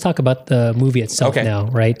actually, so let's talk about the movie itself Okay. now,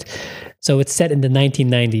 right? So it's set in the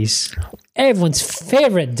 1990s. Everyone's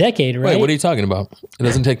favorite decade, right? Wait, what are you talking about? It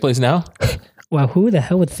doesn't take place now? Wow, who the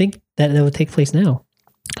hell would think that would take place now?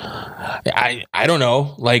 I don't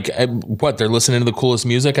know. Like, they're listening to the coolest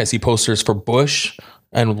music. I see posters for Bush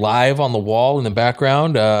and Live on the wall in the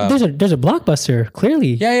background. There's a Blockbuster,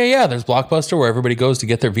 clearly. Yeah. There's Blockbuster where everybody goes to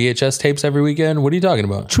get their VHS tapes every weekend. What are you talking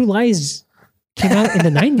about? True Lies came out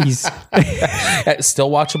in the 90s. Still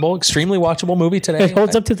watchable, extremely watchable movie today. It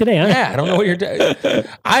holds up to today, huh? Yeah, I don't know what you're doing.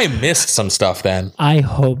 I missed some stuff then. I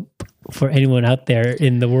hope for anyone out there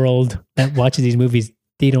in the world that watches these movies,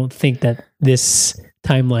 they don't think that this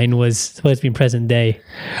timeline was supposed to be present day.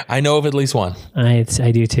 I know of at least one. I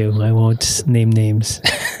do too. I won't name names.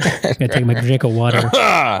 I'm gonna take my drink of water.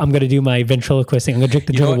 I'm gonna do my ventriloquist thing. I'm gonna drink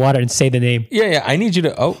the drink of water and say the name. Yeah. I need you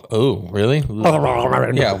to. Oh, really?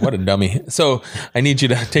 Yeah. What a dummy. So I need you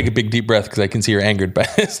to take a big deep breath because I can see you're angered by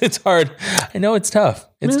this. It's hard. I know it's tough.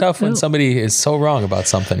 It's tough when somebody is so wrong about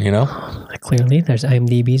something. Clearly, there's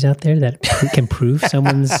IMDb's out there that can prove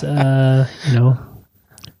someone's,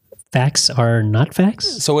 facts are not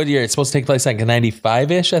facts. So what year? It's supposed to take place like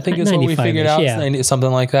 95-ish, I think is what we figured out. Yeah.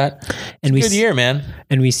 Something like that. It's a good year, man.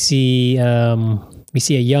 And we see a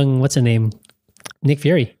young, what's the name? Nick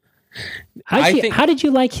Fury. How did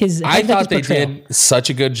you like his I thought they portrayal? did such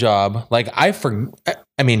a good job. Like I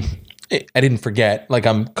didn't forget, like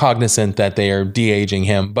I'm cognizant that they are de-aging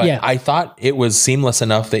him, but I thought it was seamless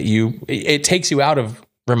enough that it takes you out of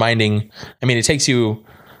reminding, it takes you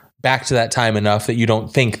back to that time enough that you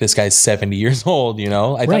don't think this guy's 70 years old,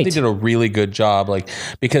 I thought they did a really good job,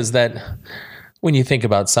 because that when you think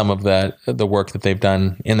about some of the work that they've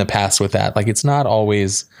done in the past with that, like it's not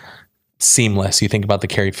always seamless. You think about the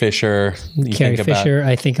Carrie Fisher.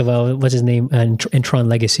 I think of what's his name in Tron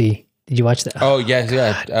Legacy. Did you watch that? Oh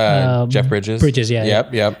yeah. Jeff Bridges.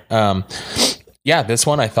 Yep. Yeah, this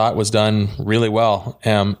one I thought was done really well.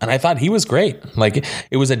 And I thought he was great. Like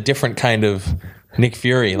it was a different kind of Nick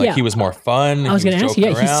Fury. Like he was more fun. I was going to ask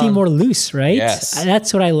you, he seemed more loose, right? Yes.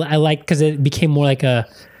 That's what I like because it became more like a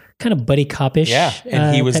kind of buddy cop-ish. Yeah,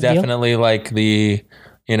 and he was definitely like he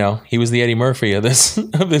was the Eddie Murphy of this.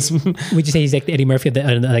 Would you say he's like the Eddie Murphy of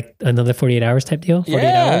like another 48 hours type deal? 48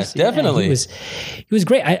 hours? Definitely. Yeah, he was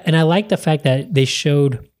great. And I like the fact that they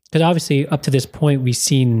showed, because obviously up to this point, we've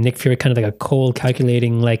seen Nick Fury kind of like a cold,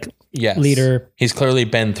 calculating leader. He's clearly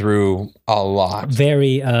been through a lot.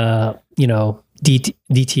 Very,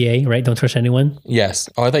 DTA, right? Don't trust anyone. Yes.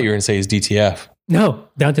 Oh, I thought you were going to say he's DTF. No,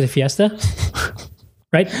 down to the Fiesta.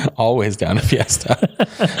 Right? Always down to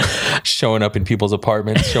Fiesta. Showing up in people's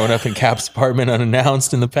apartments, showing up in Cap's apartment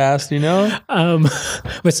unannounced in the past,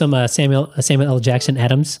 with some Samuel L. Jackson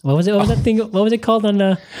Adams. What was it? What was that thing? What was it called on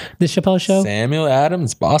the Chappelle show? Samuel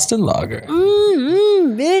Adams Boston Lager.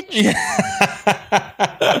 Bitch.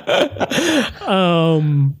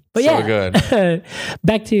 But so good.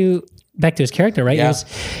 Back to his character, right? Yeah.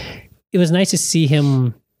 It was nice to see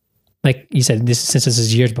him. Like you said, since this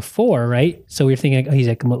is years before, right? So we were thinking, he's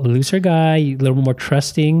like a looser guy, a little more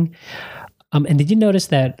trusting. And did you notice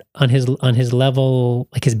that on his level,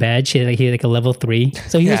 like his badge, he had like a level 3.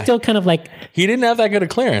 So he was still kind of like, he didn't have that good a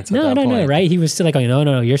clearance. No, right? He was still like,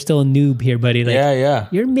 no, you're still a noob here, buddy. Like,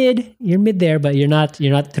 you're mid there, but you're not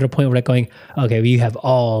to the point where like going, okay, well, you have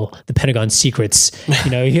all the Pentagon secrets,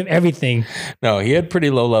 you have everything. No, he had pretty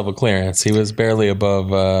low level clearance. He was barely above,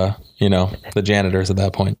 the janitors at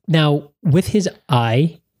that point. Now with his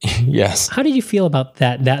eye. Yes. How did you feel about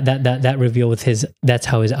that reveal with his? That's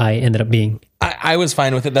how his eye ended up being. I was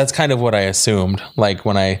fine with it. That's kind of what I assumed. Like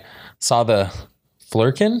when I saw the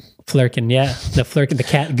Flurkin, yeah, the Flurkin, the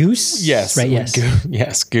cat Goose. Yes, right. Yes,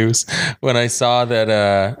 yes, Goose. When I saw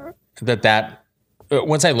that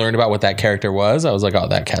once I learned about what that character was, I was like, oh,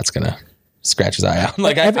 that cat's gonna scratch his eye out.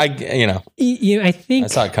 Like I think I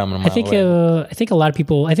saw it coming. I think a lot of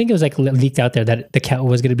people. I think it was like leaked out there that the cat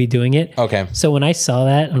was going to be doing it. Okay. So when I saw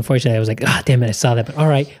that, unfortunately, I was like, damn it, I saw that. But all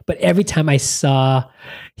right. But every time I saw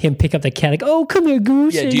him pick up the cat, like, oh, come here,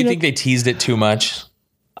 Goose. Yeah. Do you think they teased it too much?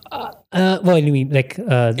 Well, you mean like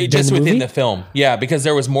just within the film? Yeah, because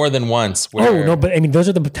there was more than once. Where, no, but I mean, those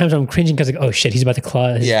are the times I'm cringing because like, oh shit, he's about to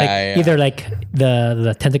claw. Yeah. Either like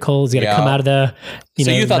the tentacles gonna come out of the.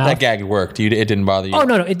 So you thought mouth. that gag worked? It didn't bother you? Oh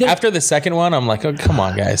no, it didn't. After the second one, I'm like, oh come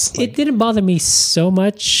on, guys. It didn't bother me so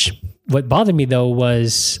much. What bothered me though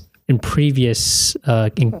was in previous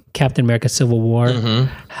in Captain America: Civil War,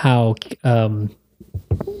 how.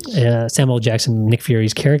 Samuel Jackson, Nick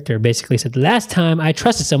Fury's character, basically said, last time I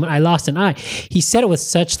trusted someone, I lost an eye. He said it with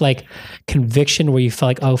such like conviction where you felt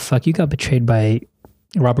like, oh fuck, you got betrayed by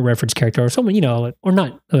Robert Redford's character or someone, or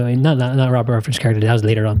not Robert Redford's character. That was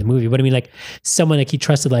later on in the movie. But I mean, like someone like he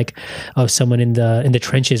trusted, like, oh, someone in the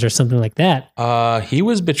trenches or something like that. He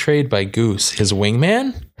was betrayed by Goose, his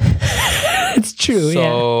wingman. It's true.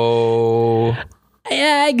 So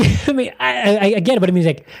yeah, I mean, I get it, but I mean,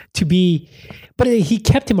 like to be. But he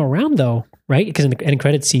kept him around though, right? Because in the end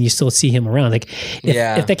credits scene, you still see him around. Like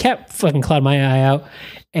if the cat fucking clawed my eye out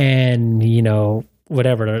and,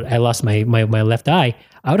 whatever, I lost my left eye,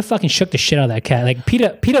 I would have fucking shook the shit out of that cat. Like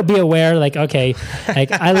Peter, be aware. Like, okay,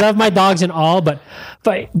 like I love my dogs and all, but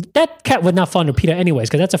that cat would not fall under Peter anyways,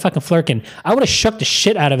 because that's a fucking flirkin. I would have shook the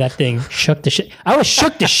shit out of that thing. I would have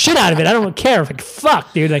shook the shit out of it. I don't care. Like,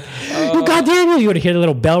 fuck, dude. Like, oh goddamn, you would hear the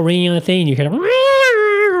little bell ringing on the thing, and you hear like,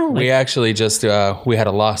 we actually just we had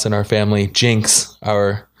a loss in our family. Jinx,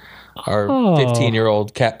 our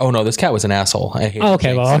 15-year-old cat. Oh no, this cat was an asshole. I hate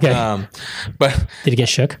okay, Jinx. well, okay. But did he get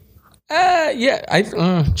shook?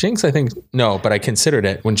 Yeah, Jinx, I think no, but I considered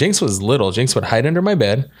it. When Jinx was little, Jinx would hide under my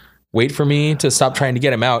bed, wait for me to stop trying to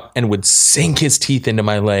get him out, and would sink his teeth into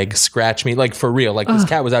my leg, scratch me, like for real. Like this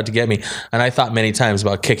cat was out to get me. And I thought many times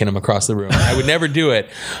about kicking him across the room. I would never do it.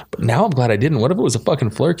 But now I'm glad I didn't. What if it was a fucking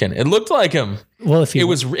flirkin? It looked like him. Well, if it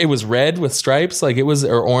was red with stripes, like it was,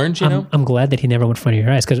 or orange, you know? I'm glad that he never went in front of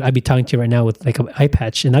your eyes, because I'd be talking to you right now with like an eye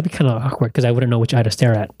patch, and that'd be kind of awkward because I wouldn't know which eye to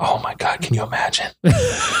stare at. Oh my God, can you imagine?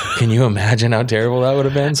 Can you imagine how terrible that would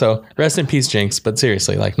have been? So rest in peace, Jinx. But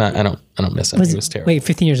seriously, like, I don't miss him. He was terrible. Wait,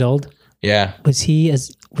 15 years old? Yeah. Was he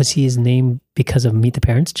his name because of Meet the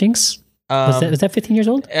Parents, Jinx? Was that 15 years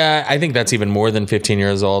old? I think that's even more than 15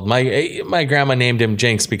 years old. My grandma named him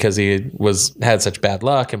Jinx because he had such bad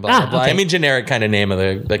luck and blah, blah, blah. Okay. I mean, generic kind of name of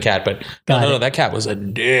the cat, but no, that cat was a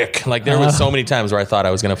dick. Like there was so many times where I thought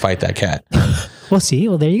I was going to fight that cat. Well, see,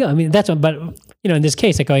 there you go. I mean, that's one, but in this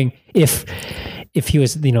case, like going, if he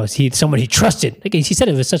was, someone he trusted, like he said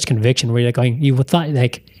it with such conviction where you're like going, you would thought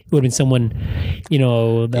like it would have been someone, that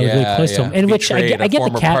was really close to him. And which I get former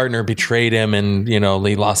the cat partner betrayed him and, he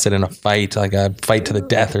lost it in a fight, like a fight to the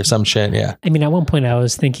death or some shit. Yeah. I mean, at one point I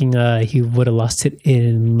was thinking he would have lost it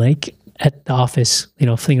in like at the office,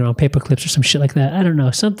 flinging around paper clips or some shit like that. I don't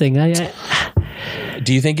know, something.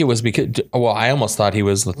 Do you think it was because, well, I almost thought he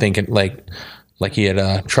was thinking like he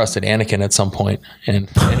had trusted Anakin at some point, and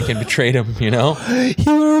Anakin betrayed him, You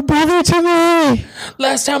were a brother to me.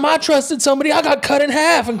 Last time I trusted somebody, I got cut in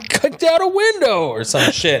half and kicked out a window or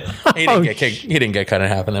some shit. He didn't get cut in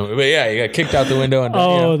half in that movie, but yeah, he got kicked out the window. And,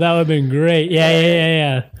 that would have been great.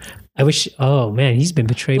 Yeah. I wish, oh man, he's been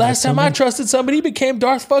betrayed. Last time I trusted somebody, he became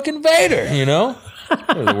Darth fucking Vader,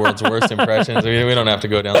 The world's worst impressions. We don't have to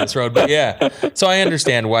go down this road, but yeah. So I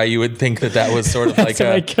understand why you would think that was sort of like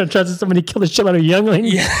somebody killed the shit out of a youngling.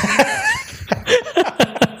 Yeah.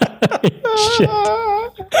 Shit.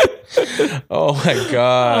 Oh my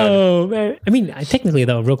God. Oh man. I mean, technically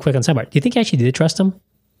though, real quick on sidebar, do you think you actually did trust him?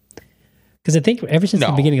 Because I think ever since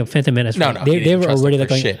the beginning of Phantom Menace, they were already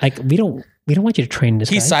like we don't want you to train this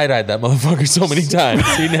guy. He side-eyed that motherfucker so many times.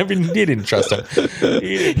 He didn't trust him.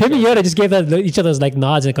 Him and Yoda just gave each other those like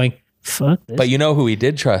nods and going, fuck this. But you know who he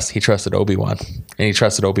did trust? He trusted Obi-Wan. And he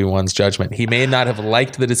trusted Obi-Wan's judgment. He may not have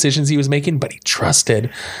liked the decisions he was making, but he trusted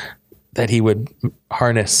that he would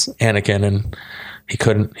harness Anakin, and he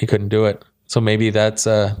couldn't do it. So maybe that's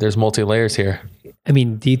there's multi-layers here. I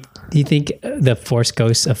mean, do you think the Force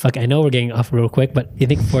Ghost of I know we're getting off real quick, but do you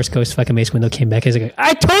think Force Ghost fucking Mace Windu came back and was like,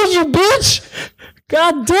 I told you, bitch!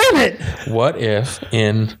 God damn it! What if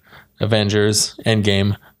in Avengers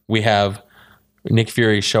Endgame we have Nick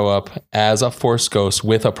Fury show up as a Force Ghost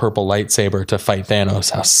with a purple lightsaber to fight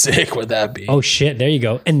Thanos? How sick would that be? Oh shit, there you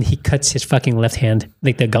go. And he cuts his fucking left hand,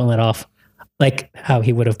 like the gauntlet off. Like how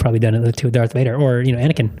he would have probably done it to Darth Vader or,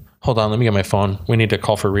 Anakin. Hold on, let me get my phone. We need to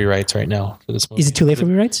call for rewrites right now for this movie. Is it too late for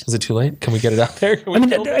rewrites? Is it too late? Can we get it out there? I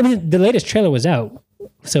mean, the latest trailer was out.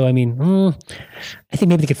 So, I mean, I think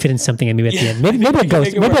maybe they could fit in something maybe at the end.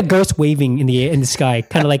 Maybe a ghost waving in the sky,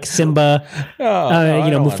 kind of like Simba,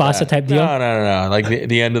 Mufasa type deal. No. Like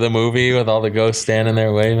the end of the movie with all the ghosts standing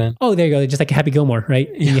there waving. Oh, there you go. Just like Happy Gilmore, right?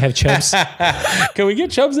 And you have Chubbs. Can we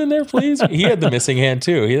get Chubbs in there, please? He had the missing hand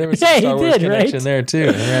too. There was some Star Wars connection there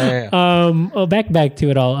too. Yeah. Back to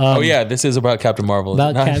it all. This is about Captain Marvel.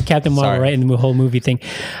 About Captain Marvel, right? And the whole movie thing.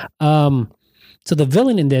 So the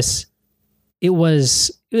villain in this, it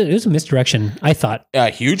was a misdirection, I thought.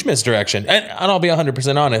 A huge misdirection. And I'll be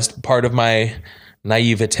 100% honest, part of my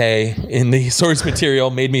naivete in the source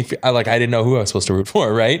material made me feel like I didn't know who I was supposed to root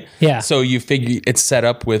for, right? Yeah. So you figure it's set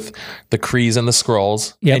up with the Krees and the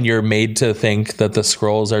Skrulls, and you're made to think that the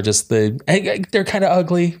Skrulls are just they're kind of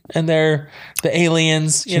ugly, and they're the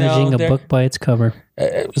aliens. Judging a book by its cover.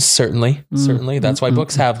 Certainly. That's why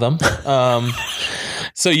books have them.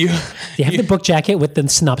 So you have the book jacket with the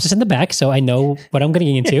synopsis in the back, so I know what I'm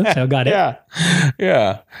getting into. So got it.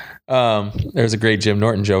 Yeah. There's a great Jim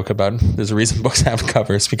Norton joke about there's a reason books have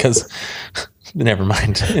covers because never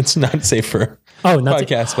mind. It's not safe for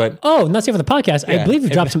podcast, but not safe for the podcast. Yeah, I believe we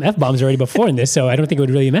dropped some F-bombs already before in this, so I don't think it would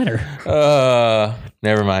really matter.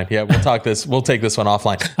 Never mind. Yeah, we'll take this one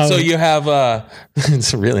offline. Oh. So you have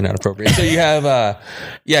it's really not appropriate. So you have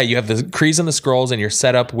you have the Krees and the Skrulls, and you're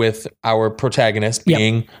set up with our protagonist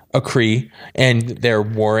being a Kree, and they're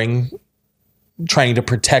warring, trying to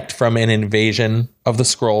protect from an invasion of the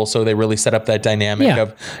Skrulls. So they really set up that dynamic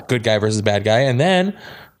of good guy versus bad guy. And then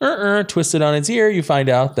twisted on its ear, you find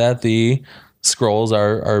out that the Skrulls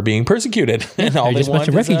are being persecuted, and all they want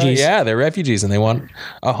is refugees. they're refugees, and they want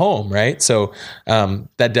a home, right? So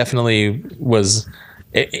that definitely was.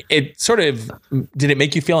 It sort of, did it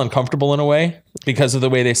make you feel uncomfortable in a way because of the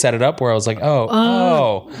way they set it up? Where I was like,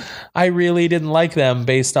 I really didn't like them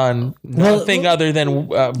based on nothing other than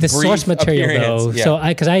the source material, appearance. though. Yeah. So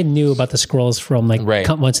because I knew about the Skrulls from like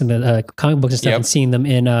once in the comic books and stuff, and seeing them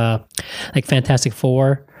in like Fantastic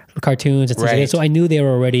Four cartoons and stuff like that. So I knew they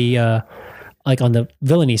were already like on the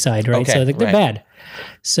villainy side, right? Okay, so like, they're bad.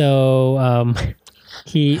 So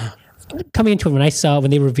he coming into it,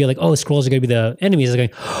 when they reveal like, oh, Skrulls are going to be the enemies, I was going,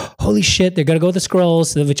 holy shit, they're going to go with the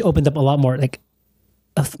Skrulls, which opened up a lot more, like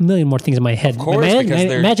a million more things in my head. Of course, my because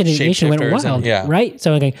they're imagination went shapeshifters wild, and, right?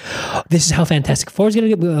 So I'm going, this is how Fantastic Four is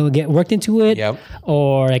going to get worked into it,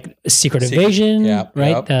 or like Secret Invasion,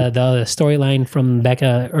 right? The storyline from back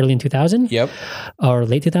early in 2000, or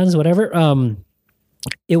late 2000s, whatever.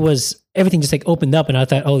 It was, everything just like opened up, and I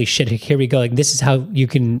thought, holy shit, here we go. Like, this is how you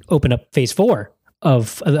can open up phase 4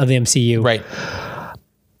 of the MCU. Right.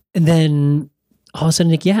 And then all of a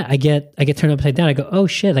sudden, like, I get turned upside down. I go, oh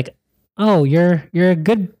shit, like, oh, you're a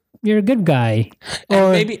good guy.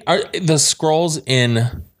 And maybe are the Skrulls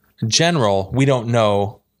in general, we don't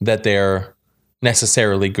know that they're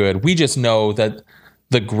necessarily good. We just know that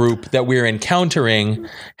the group that we're encountering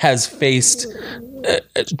has faced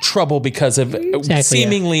trouble because of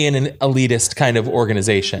seemingly in an elitist kind of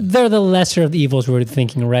organization. They're the lesser of the evils, we're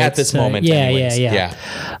thinking, right? At this moment, anyways. It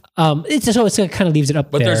kind of leaves it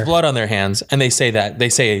up but there. There's blood on their hands, and they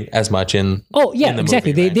say as much in in the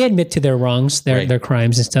exactly. movie, They admit to their wrongs, their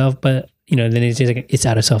crimes and stuff, but then it's like, it's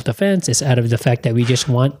out of self-defense. It's out of the fact that we just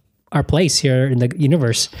want our place here in the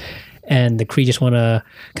universe, and the Kree just want to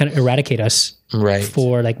kind of eradicate us, right,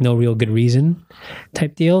 for like no real good reason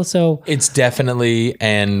type deal. So it's definitely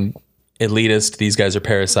an elitist, these guys are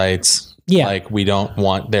parasites. Yeah. Like, we don't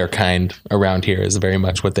want their kind around here is very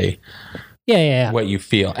much what they what you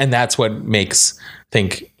feel. And that's what makes,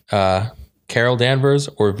 think, Carol Danvers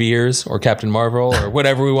or Veers or Captain Marvel or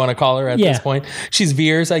whatever we want to call her at this point. She's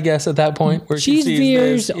Veers, I guess, at that point. Where she's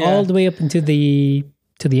Veers all the way up into the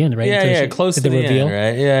end, right? Close to the reveal.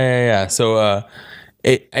 End, right? So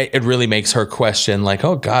it really makes her question, like,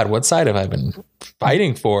 oh God, what side have I been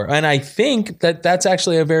fighting for? And I think that's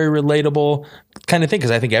actually a very relatable kind of thing,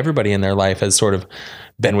 because I think everybody in their life has sort of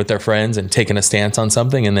been with their friends and taken a stance on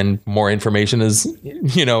something, and then more information is,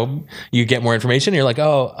 you get more information, and you're like,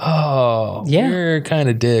 you're kind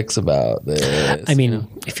of dicks about this. I mean,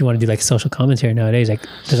 if you want to do like social commentary nowadays, like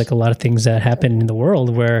there's like a lot of things that happen in the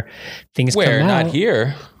world where things come out. Not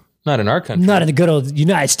here, not in our country, not in the good old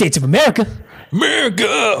United States of America.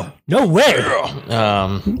 No way.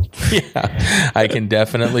 I can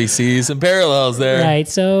definitely see some parallels there. Right.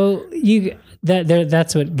 So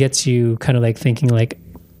that's what gets you kind of like thinking like,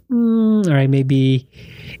 all right, maybe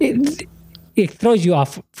it throws you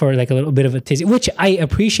off for like a little bit of a tease, which I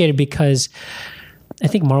appreciated, because I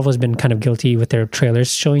think Marvel has been kind of guilty with their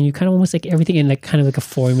trailers showing you kind of almost like everything in like kind of like a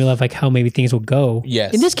formula of like how maybe things will go.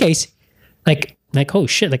 Yes. In this case, like, oh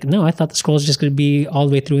shit, like, no, I thought the Skrulls just going to be all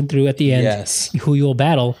the way through and through at the end. Yes. Who you will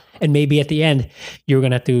battle. And maybe at the end, you're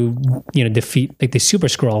going to have to, defeat like the Super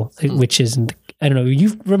Skrull, which is, I don't know,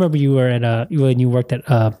 you remember you were at, when you worked at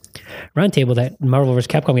Roundtable, that Marvel vs.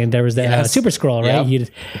 Capcom game, there was the Super Skrull, right? Yep.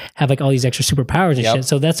 You'd have like all these extra superpowers and shit.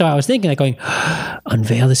 So that's why I was thinking, like going,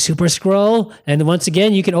 unveil the Super Skrull. And once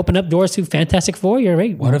again, you can open up doors to Fantastic Four. You're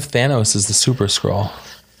right. What if Thanos is the Super Skrull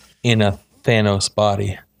in a Thanos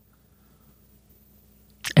body?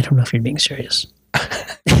 I don't know if you're being serious.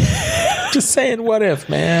 Just saying, what if,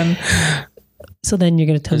 man? So then you're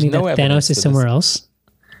going to tell me that Thanos is somewhere else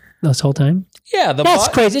this whole time? Yeah. That's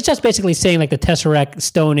crazy. It's just basically saying like the Tesseract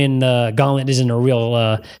stone in the Gauntlet isn't a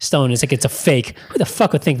real stone. It's like it's a fake. Who the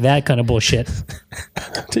fuck would think that kind of bullshit?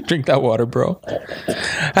 Drink that water, bro.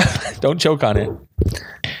 Don't choke on it.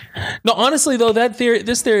 No, honestly, though,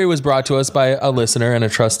 this theory was brought to us by a listener and a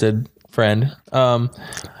trusted friend.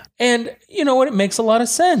 And you know what? It makes a lot of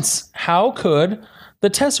sense. How could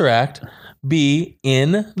the Tesseract be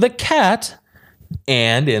in the cat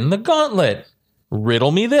and in the Gauntlet?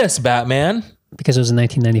 Riddle me this, Batman. Because it was in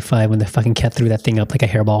 1995 when the fucking cat threw that thing up like a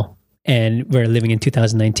hairball. And we're living in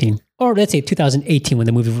 2019. Or let's say 2018 when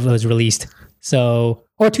the movie was released. So,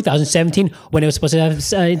 or 2017 when it was supposed to have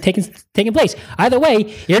taken place. Either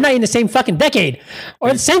way, you're not in the same fucking decade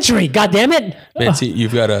or the century. God damn it! Vince,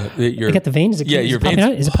 you've got you got the veins. Your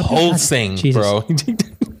veins pulsing, bro.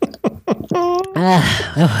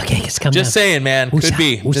 Okay, it's coming. Just saying, man. Could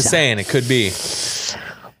be. Just saying, it could be.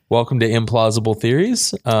 Welcome to Implausible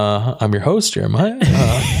Theories. I'm your host, Jeremiah.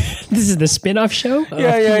 This is the spin-off show.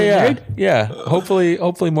 Yeah.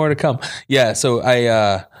 Hopefully more to come. Yeah. So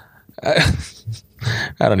I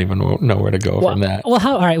don't even know where to go from that. Well,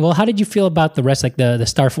 how did you feel about the rest, like the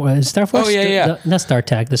Star Force? Star Force? Oh, yeah. Not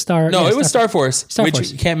StarTech. The Star. No, yeah, it was Star Force. Star which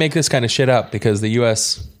Force. You can't make this kind of shit up because the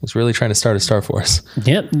U.S. was really trying to start a Star Force.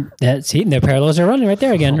 Yep. See, their parallels are running right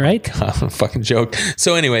there again, right? God, fucking joke.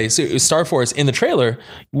 So anyway, Star Force in the trailer,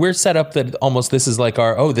 we're set up that almost this is like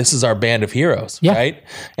this is our band of heroes, right?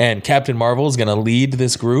 And Captain Marvel is going to lead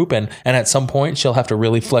this group, and at some point she'll have to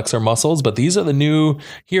really flex her muscles. But these are the new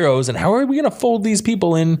heroes, and how are we going to fold these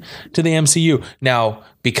people in to the MCU now?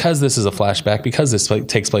 Because this is a flashback, because this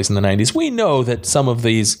takes place in the 90s, we know that some of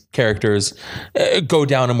these characters go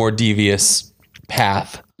down a more devious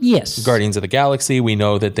path. Yes. Guardians of the Galaxy, we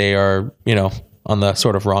know that they are, on the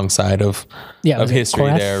sort of wrong side of history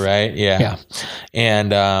Korath? there, right? Yeah.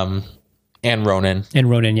 And Ronan. And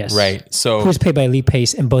Ronan, yes. Right. So who was played by Lee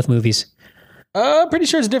Pace in both movies? Pretty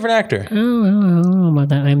sure it's a different actor. I don't know about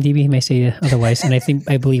that. IMDb may say otherwise, and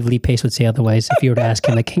I believe Lee Pace would say otherwise if you were to ask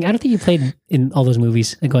him. Like, I don't think you played in all those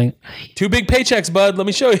movies. Like going, 2 big paychecks, bud. Let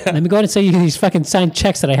me show you. Let me go ahead and say you these fucking signed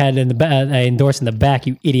checks that I had in the I endorsed in the back.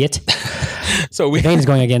 You idiot. So the vein is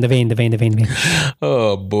going again. The vein.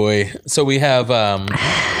 Oh boy. So we have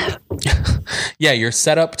you're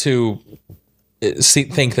set up to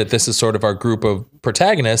think that this is sort of our group of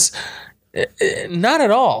protagonists. Not at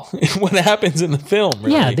all. What happens in the film,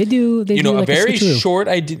 really. Yeah, they do. They do a like very short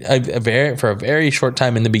for a very short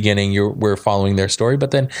time in the beginning, we're following their story,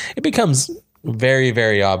 but then it becomes very,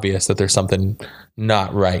 very obvious that there's something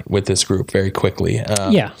not right with this group very quickly.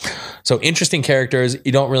 So interesting characters.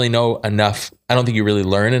 You don't really know enough. I don't think you really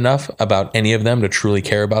learn enough about any of them to truly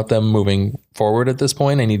care about them moving forward at this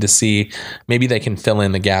point. I need to see, maybe they can fill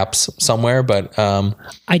in the gaps somewhere, but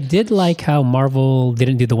I did like how Marvel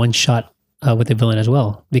didn't do the one shot with the villain as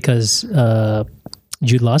well, because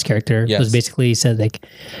Jude Law's character was basically said, like,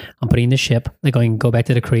 I'm putting the ship, like, go back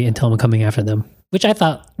to the Kree and tell them I'm coming after them, which I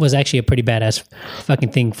thought was actually a pretty badass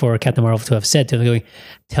fucking thing for Captain Marvel to have said, to going,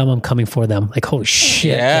 tell them I'm coming for them. Like, holy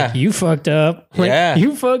shit, like, you fucked up. Like,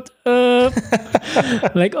 you fucked up.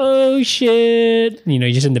 Like, oh shit.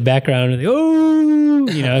 Just in the background, like,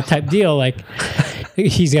 oh, type deal. Like,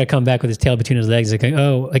 he's got to come back with his tail between his legs.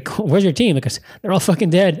 Like, where's your team? Like, they're all fucking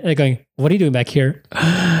dead. Like, going, what are you doing back here?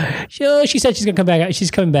 She said she's gonna come back. She's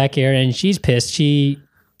coming back here, and she's pissed. She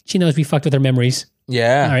knows we fucked with her memories.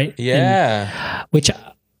 Yeah. All right. Yeah. And,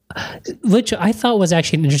 which I thought was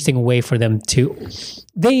actually an interesting way for them to.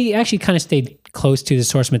 They actually kind of stayed close to the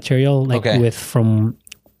source material, like from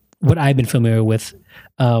what I've been familiar with,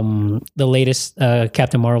 the latest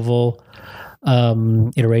Captain Marvel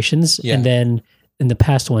iterations, and then in the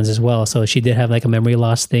past ones as well. So she did have like a memory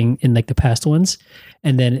loss thing in like the past ones,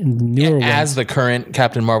 and then in the newer ones, as the current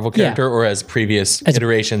Captain Marvel character, or as previous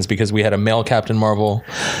iterations, because we had a male Captain Marvel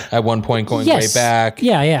at one point going way back.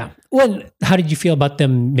 Yeah. Well, how did you feel about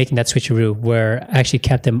them making that switcheroo where actually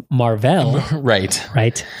Captain Marvel?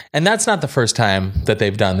 Right. And that's not the first time that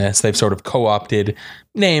they've done this. They've sort of co-opted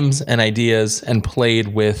names and ideas and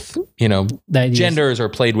played with, genders or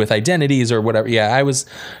played with identities or whatever. Yeah, I was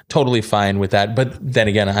totally fine with that. But then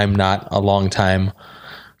again, I'm not a long time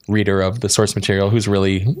reader of the source material who's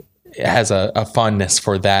really has a fondness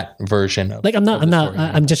for that version of,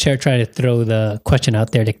 I'm just trying to throw the question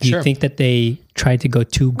out there. Like, do you think that they tried to go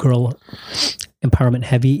too girl empowerment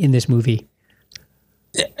heavy in this movie?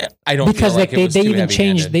 I don't, because like they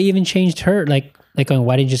even changed her, like going,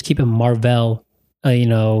 why didn't you just keep it Marvel,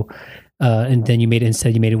 and then you made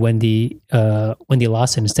it Wendy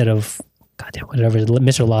Lawson instead of goddamn whatever,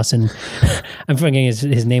 Mr. Lawson. I'm forgetting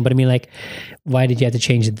his name, but I mean, like, why did you have to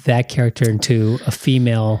change that character into a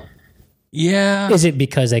female? Yeah. Is it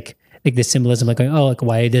because like the symbolism, like going,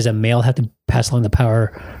 why does a male have to pass along the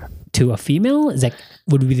power to a female? Is that,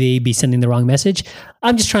 would they be sending the wrong message?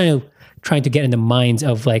 I'm just trying to get in the minds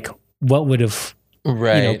of like what would have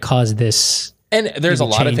caused this. And there's a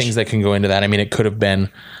lot of things that can go into that. I mean, it could have been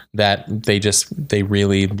that they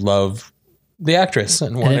really love the actress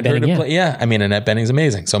and wanted her to Bening, play. Yeah, I mean, Annette Bening's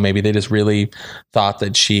amazing. So maybe they just really thought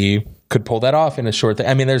that she could pull that off in a short thing.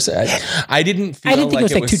 I mean, I didn't feel think it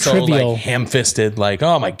was like too so trivial. like ham-fisted, like,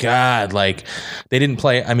 oh my God, like they didn't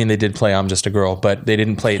play. I mean, they did play I'm Just a Girl, but they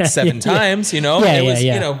didn't play it 7 times, you know? It was,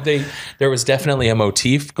 you know, there was definitely a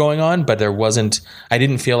motif going on, but there wasn't, I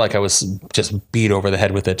didn't feel like I was just beat over the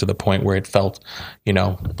head with it to the point where it felt, you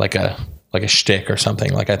know, like a shtick or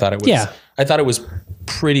something. Like I thought it was, I thought it was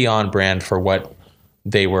pretty on brand for what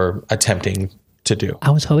they were attempting to do.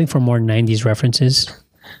 I was hoping for more 90s references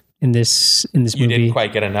in this movie. You didn't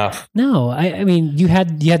quite get enough. No, I mean, you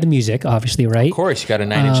had the music, obviously, right? Of course, you got a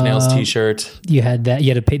Nine Inch Nails t-shirt. You had that.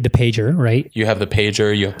 You had the pager, right? You have the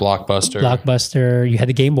pager. You have Blockbuster. You had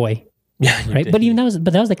the Game Boy. Yeah, right. did. But even that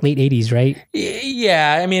was like late 80s, right?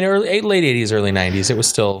 Yeah, I mean, late 80s, early 90s. It was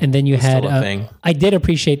still. And then you had a thing. I did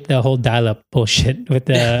appreciate the whole dial-up bullshit with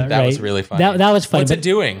the. That was really fun. That was fun. What's it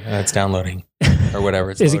doing? It's downloading or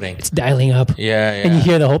whatever. It's loading. It's dialing up. Yeah. And you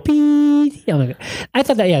hear the whole beep. Oh my God. I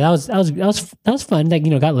thought that was fun. Like,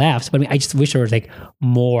 you know, got laughs. But I mean, I just wish there was like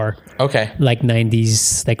more. Okay. Like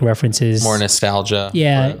 90s like references. More nostalgia.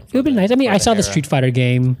 Yeah, it would be nice. I mean, I saw the Street Fighter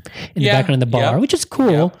game in the background of the bar, which is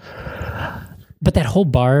cool. Yeah. But that whole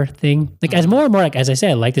bar thing, like as more and more, like as I said,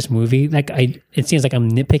 I like this movie. Like it seems like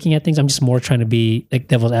I'm nitpicking at things. I'm just more trying to be like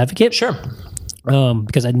devil's advocate. Sure.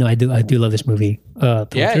 Because I know I do love this movie.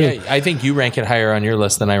 Yeah. I think you rank it higher on your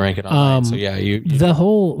list than I rank it on mine. So yeah, you the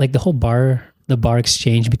whole bar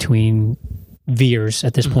exchange between Veers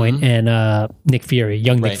at this point and Nick Fury,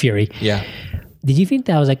 young Nick Fury. Yeah. Did you think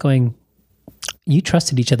that was like going? You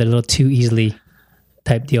trusted each other a little too easily.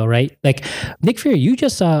 Type deal, right? Like Nick Fury, you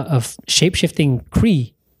just saw a shape-shifting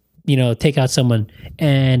Kree, you know, take out someone,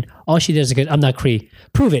 and all she does is go, "I'm not Kree."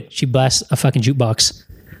 Prove it. She blasts a fucking jukebox.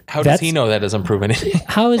 How does he know that doesn't prove anything?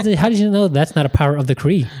 How did you know that's not a power of the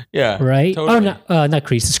Kree? Yeah, right. Totally. Oh, not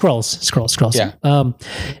Kree. The Skrulls. Yeah.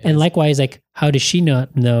 And likewise, like, how does she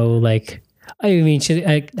not know? Like, I mean,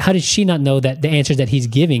 how did she not know that the answers that he's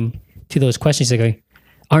giving to those questions are going?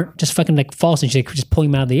 Aren't just fucking like false, and she's like, just pulling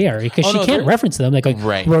them out of the air because she can't reference them. Like,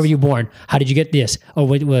 right. Where were you born? How did you get this? Or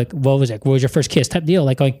what was it? What was your first kiss? Type deal.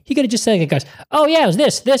 Like going, he could have just said, like, guys, oh yeah, it was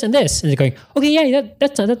this, and this, and they're going, okay, yeah,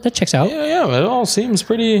 that checks out. Yeah, it all seems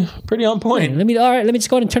pretty on point. Let me just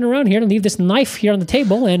go ahead and turn around here and leave this knife here on the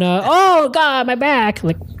table, and oh god, my back.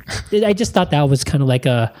 Like, I just thought that was kind of like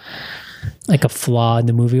a flaw in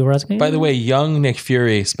the movie where I was going. By the way, young Nick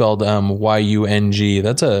Fury spelled Yung.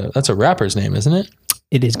 That's a rapper's name, isn't it?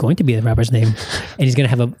 It is going to be the rapper's name, and he's gonna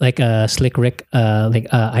have a Slick Rick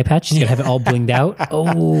eye patch. He's gonna have it all blinged out.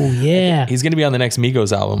 Oh yeah, he's gonna be on the next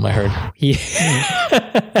Migos album. I heard.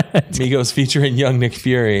 Migos featuring young Nick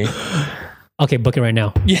Fury. Okay, book it right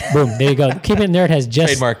now. Yeah. Boom. There you go. Keeping It Nerd has just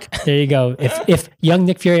trademark. There you go. If young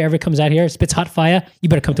Nick Fury ever comes out here, spits hot fire, you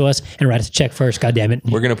better come to us and write us a check first. God damn it.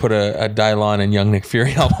 We're gonna put a Dylon and young Nick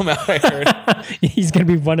Fury album out. I heard. He's gonna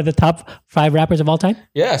be one of the top 5 rappers of all time.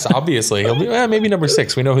 Yes, obviously. He'll be maybe number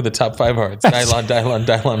 6. We know who the top 5 are. It's Dylon,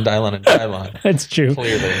 Dylon, and Dylon. That's true.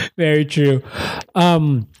 Clearly. Very true.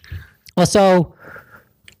 Also,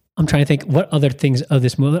 I'm trying to think what other things of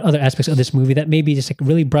this movie, other aspects of this movie that maybe just like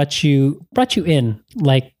really brought you in,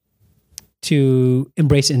 like to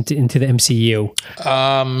embrace into the MCU.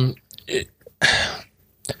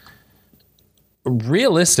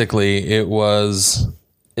 Realistically, it was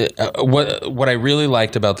what I really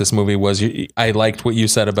liked about this movie was I liked what you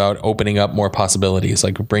said about opening up more possibilities,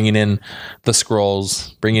 like bringing in the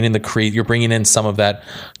Skrulls, bringing in the Kree. You're bringing in some of that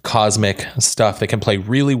cosmic stuff that can play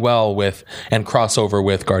really well with and cross over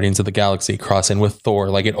with Guardians of the Galaxy, cross in with Thor.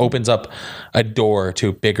 Like it opens up a door to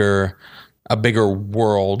a bigger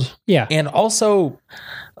world. Yeah. And also,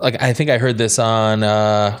 like, I think I heard this on,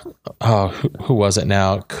 who was it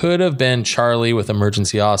now? It could have been Charlie with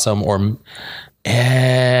Emergency Awesome, or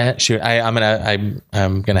shoot, I'm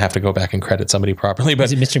gonna have to go back and credit somebody properly. But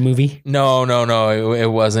is it Mr. Movie? No, it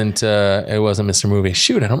wasn't. It wasn't Mr. Movie.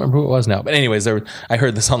 Shoot, I don't remember who it was now. But anyways, I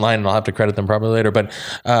heard this online, and I'll have to credit them properly later. But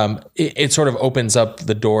it sort of opens up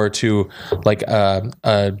the door to like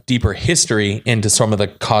a deeper history into some of the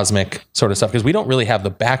cosmic sort of stuff, because we don't really have the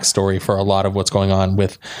backstory for a lot of what's going on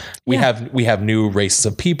with. We have new races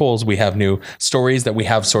of peoples. We have new stories that we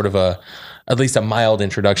have sort of at least a mild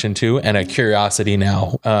introduction to, and a curiosity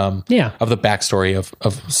now of the backstory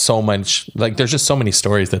of so much. Like there's just so many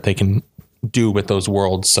stories that they can do with those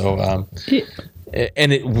worlds. So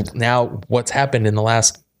now what's happened in the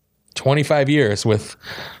last 25 years with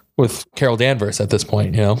Carol Danvers at this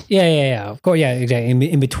point, you know? Yeah. Of course, yeah,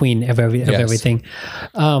 exactly. In between of everything.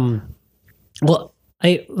 Well,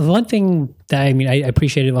 one thing that I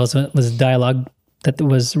appreciated was the dialogue that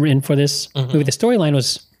was written for this movie. The storyline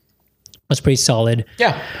was pretty solid.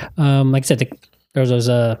 Yeah. Like I said, there was those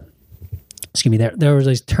there was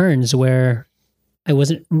those turns where I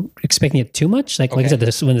wasn't expecting it too much. Like I said,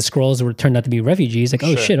 when the Skrulls were turned out to be refugees, like,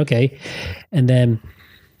 oh shit, okay. And then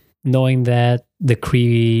knowing that the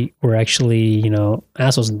Kree were actually,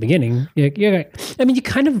 assholes in the beginning, I mean,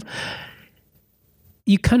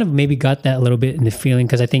 you kind of maybe got that a little bit in the feeling,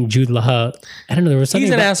 because I think Jude Law, I don't know, there was something.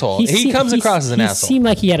 He's an asshole. He comes across as an asshole. He seemed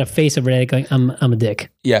like he had a face of red going, I'm a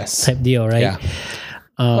dick. Yes. Type deal, right?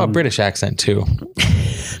 Yeah. British accent too.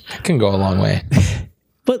 Can go a long way.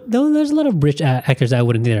 But there's a lot of British actors that I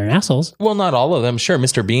wouldn't think are assholes. Well, not all of them. Sure,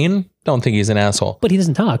 Mr. Bean, don't think he's an asshole. But he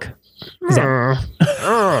doesn't talk. So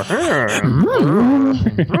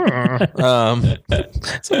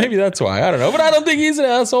maybe that's why. I don't know. But I don't think he's an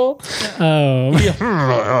asshole.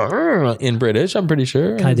 Oh. In British, I'm pretty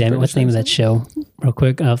sure. God damn it. What's the name of that show? Real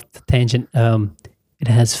quick, off the tangent. It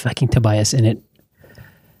has fucking Tobias in it.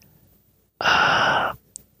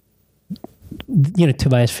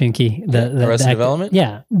 Tobias Funke. The Arrested Development?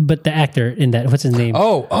 Yeah. But the actor in that, what's his name?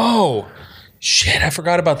 Oh. Shit, I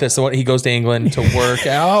forgot about this. The one he goes to England to work.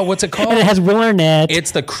 Oh, what's it called? And it has Will Arnett.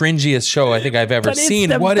 It's the cringiest show I think I've ever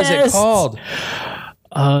seen. What is best. it called?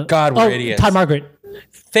 God, we're idiots. Todd Margaret.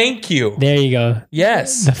 Thank you. There you go.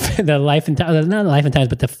 Yes. The Life and Times, not Life and Times,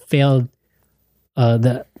 but the failed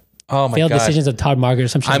decisions of Todd Margaret or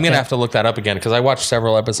something. I'm going to have to look that up again, because I watched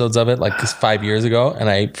several episodes of it like 5 years ago, and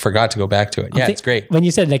I forgot to go back to it. Yeah, it's great. When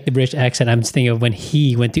you said like the British accent, I'm just thinking of when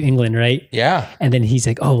he went to England, right? Yeah. And then he's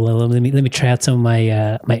like, oh, well, let me try out some of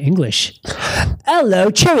my my English. Hello,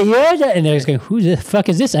 cheerio. And they're just going, who the fuck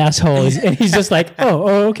is this asshole? And he's just like,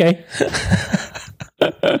 oh, okay.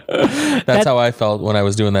 That's how I felt when I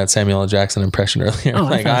was doing that Samuel L. Jackson impression earlier. Oh,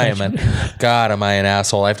 like, am I an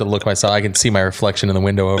asshole? I have to look myself. I can see my reflection in the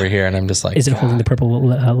window over here, and I'm just like, is it holding the purple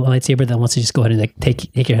lightsaber that wants to just go ahead and like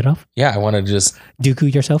take your head off? Yeah, I want to just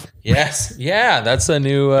Dooku yourself. Yes, yeah, that's a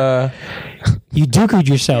new. You Dooku'd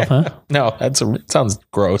yourself, huh? No, it sounds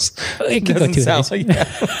gross. It could go 2 sound ways. like,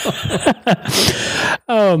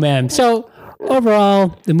 Oh man, so.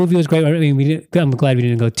 Overall, the movie was great. I mean, I'm glad we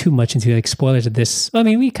didn't go too much into like spoilers of this. I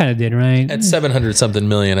mean, we kind of did, right? At 700 something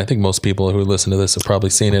million, I think most people who listen to this have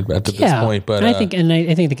probably seen it at this point. But I think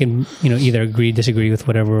they can, either agree, disagree with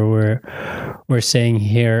whatever we're saying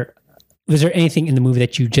here. Was there anything in the movie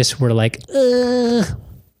that you just were like, I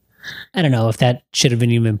don't know if that should have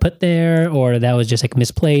been even put there, or that was just like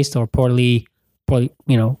misplaced or poorly,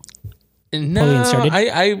 No, inserted?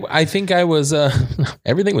 I think I was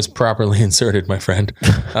everything was properly inserted, my friend.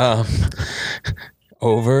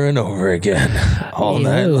 Over and over again, all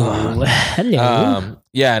night long. Hello.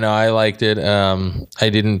 Yeah, no, I liked it. I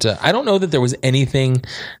didn't. I don't know that there was anything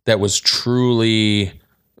that was truly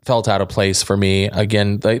felt out of place for me.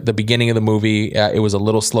 Again, the beginning of the movie, it was a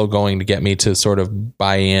little slow going to get me to sort of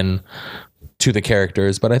buy in to the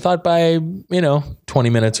characters, but I thought by 20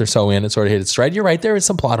 minutes or so in, it sort of hit its stride. You're right, there is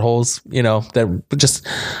some plot holes, that were just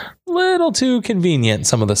a little too convenient,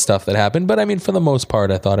 some of the stuff that happened. But I mean, for the most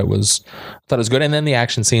part, I thought it was good. And then the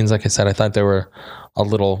action scenes, like I said, I thought they were a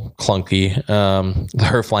little clunky.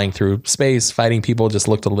 Her flying through space, fighting people, just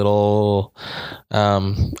looked a little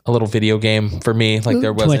video game for me. Like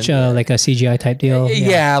there wasn't too much like a CGI type deal.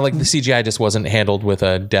 Yeah, like the CGI just wasn't handled with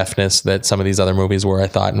a deftness that some of these other movies were, I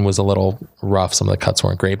thought, and was a little rough. Some of the cuts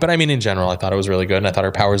weren't great, but I mean, in general, I thought it was really good, and I thought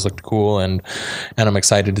her powers looked cool, and I'm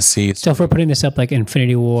excited to see. So if we're putting this up like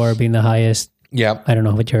Infinity War being the highest. Yeah, I don't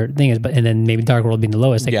know what your thing is, but and then maybe Dark World being the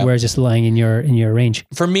lowest. Like, where's this lying in your range?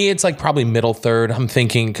 For me, it's like probably middle third. I'm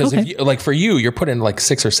thinking because if you, like for you, you're putting like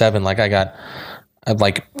 6 or 7. Like I got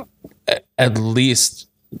like at least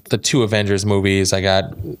the 2 Avengers movies. I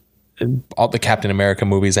got all the Captain America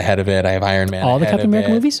movies ahead of it. I have Iron Man. All the Captain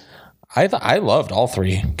America movies. I loved all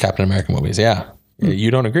 3 Captain America movies. Yeah.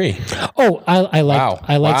 You don't agree? Oh, I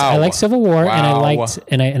liked Civil War, and I liked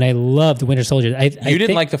and I loved Winter Soldier. You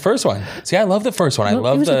didn't like the first one. See, I love the first one. I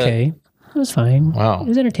love it was okay. It was fine. Wow, it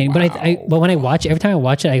was entertaining. But but when I watch it, every time I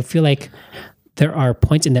watch it, I feel like there are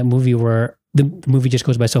points in that movie where the movie just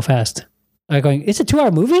goes by so fast. I'm going, it's a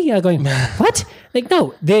 2-hour movie. I'm going, what? Like,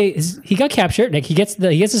 no, he got captured. Like he gets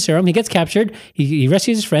the serum. He gets captured. He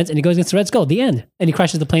rescues his friends, and he goes against the Red Skull. The end, and he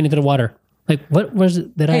crashes the plane into the water. Like, what was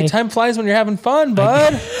it that Hey, time flies when you're having fun,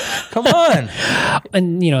 bud. Come on.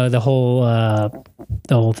 And the whole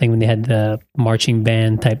thing when they had the marching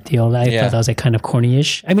band type deal, I thought that was like kind of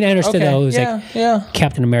corny-ish. I mean, I understood that it was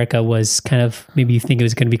Captain America was kind of, maybe you think it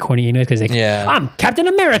was going to be corny anyway, because like, I'm Captain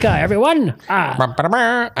America, everyone. I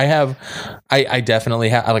definitely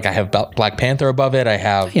have, like, I have Black Panther above it. I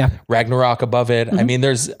have Ragnarok above it. I mean,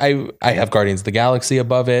 I have Guardians of the Galaxy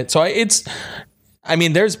above it. So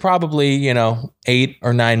there's probably, 8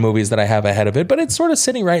 or 9 movies that I have ahead of it, but it's sort of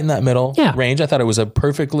sitting right in that middle range. I thought it was a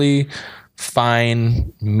perfectly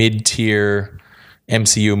fine mid-tier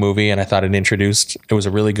MCU movie, and I thought it was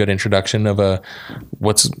a really good introduction of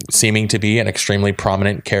what's seeming to be an extremely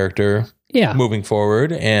prominent character moving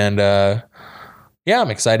forward. And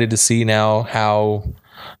I'm excited to see now how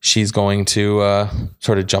she's going to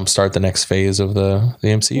sort of jumpstart the next phase of the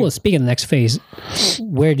MCU. Well, speaking of the next phase,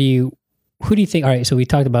 who do you think? All right, so we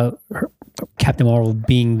talked about Captain Marvel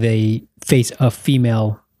being the face of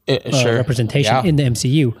female representation in the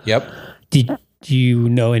MCU. Yep. Do you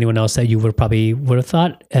know anyone else that you would have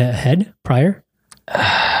thought ahead prior?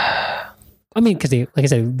 I mean, because like I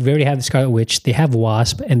said, we already have the Scarlet Witch, they have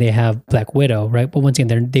Wasp, and they have Black Widow, right? But once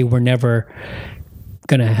again, they were never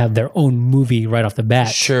gonna have their own movie right off the bat.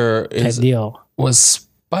 Sure. Type deal. Was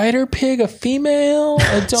Spider Pig a female?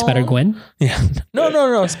 Spider Gwen? Yeah.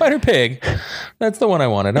 No. Spider Pig. That's the one I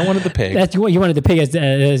wanted. I wanted the pig. That's what you wanted the pig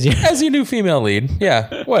as your new female lead.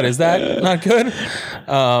 Yeah. What is that? Not good.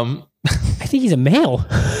 I think he's a male.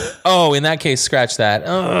 Oh, in that case, scratch that.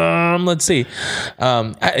 Let's see.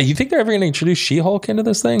 You think they're ever going to introduce She-Hulk into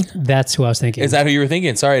this thing? That's who I was thinking. Is that who you were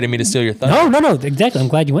thinking? Sorry, I didn't mean to steal your thunder. No. Exactly. I'm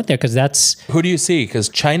glad you went there because that's... Who do you see? Because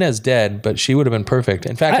China's dead, but she would have been perfect.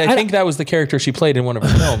 In fact, I think that was the character she played in one of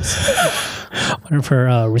her films. One of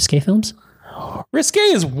her risque films? Risque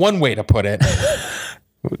is one way to put it.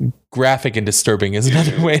 Graphic and disturbing is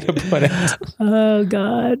another way to put it. Oh,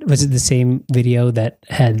 God. Was it the same video that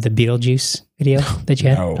had the Beetlejuice video that you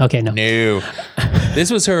had? No. Okay, no.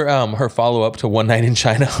 This was her follow-up to One Night in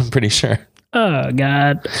China, I'm pretty sure. Oh,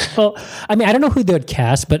 God. Well, I mean, I don't know who they would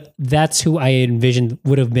cast, but that's who I envisioned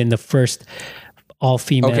would have been the first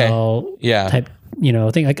all-female type,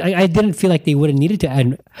 thing. Like, I didn't feel like they would have needed to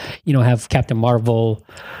add, have Captain Marvel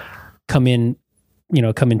come in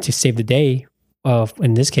to save the day.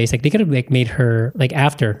 In this case, like they could have made her like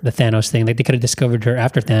after the Thanos thing, like they could have discovered her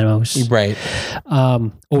after Thanos, right?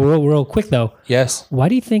 Real quick though, yes. Why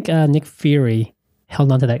do you think Nick Fury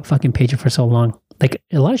held onto that fucking pager for so long? Like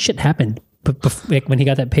a lot of shit happened, but like when he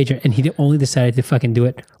got that pager, and he only decided to fucking do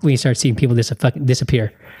it when he started seeing people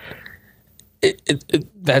disappear.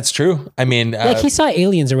 That's true. I mean, like he saw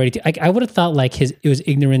aliens already. Like I would have thought like it was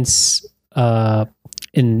ignorance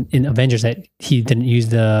in Avengers that he didn't use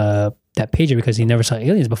that pager because he never saw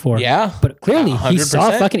aliens before. Yeah. But clearly 100%. He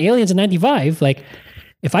saw fucking aliens in 95. Like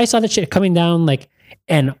if I saw that shit coming down, like,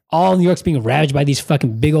 and all New York's being ravaged by these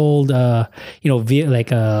fucking big old, like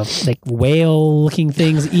whale looking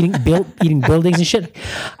things eating buildings and shit,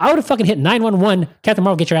 I would have fucking hit 911. Captain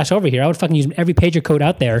Marvel, get your ass over here. I would fucking use every pager code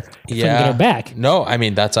out there to get her back. No, I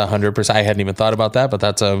mean that's 100%. I hadn't even thought about that, but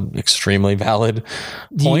that's a extremely valid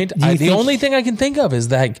point. The only thing I can think of is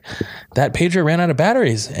that pager ran out of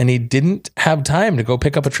batteries and he didn't have time to go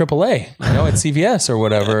pick up a AAA, at CVS or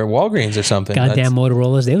whatever, Walgreens or something. Goddamn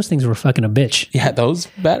Motorola's, those things were fucking a bitch. Yeah, those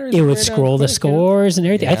batteries. It would scroll the scores and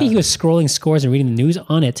everything. Yeah. I think he was scrolling scores and reading the news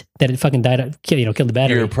on it that it fucking killed the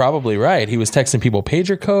battery. You're probably right. He was texting people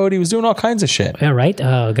pager code. He was doing all kinds of shit. Yeah, right.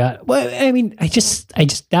 Oh God. Well, I mean, I just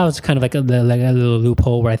that was kind of like a little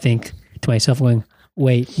loophole where I think to myself, going,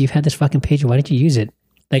 "Wait, you've had this fucking pager. Why didn't you use it?"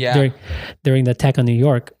 Like during the attack on New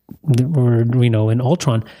York, or in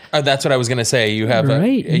Ultron. That's what I was going to say. You have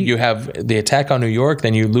you have the attack on New York,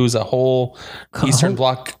 then you lose a whole Eastern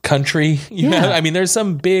Bloc country. I mean, there's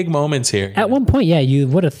some big moments here. At one point, you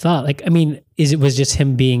would have thought. Like, I mean, it was just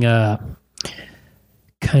him being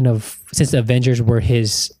kind of, since the Avengers were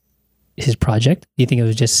his project. Do you think it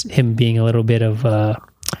was just him being a little bit of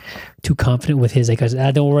too confident with his, like,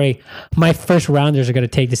 don't worry, my first rounders are going to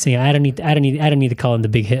take this thing. I don't need to call him the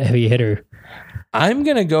big heavy hitter. I'm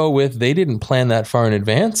going to go with they didn't plan that far in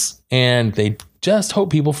advance and they just hope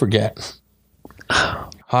people forget.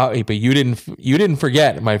 But you didn't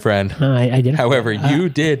forget, my friend. I didn't. However, you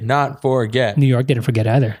did not forget. New York didn't forget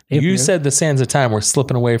either. You said the sands of time were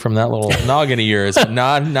slipping away from that little noggin of yours.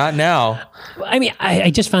 Not now. I mean, I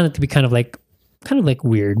just found it to be kind of like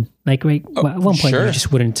weird. Like, at one point you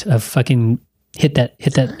just wouldn't have fucking hit that,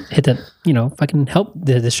 fucking help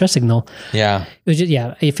the distress signal. Yeah. It was just,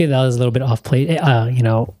 I feel that was a little bit off play.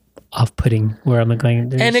 off-putting where I'm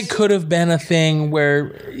going. And it could have been a thing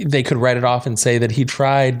where they could write it off and say that he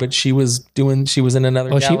tried, but she was in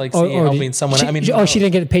another galaxy helping someone. She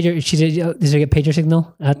didn't get a pager. Did she get pager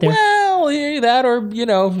signal out there? Well, that, or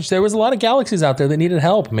there was a lot of galaxies out there that needed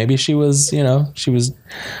help. Maybe she was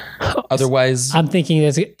otherwise. I'm thinking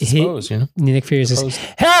exposed, Nick Fury says,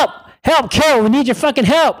 help, Carol, we need your fucking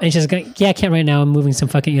help. And she's going, yeah, I can't right now. I'm moving some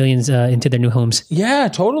fucking aliens into their new homes. Yeah,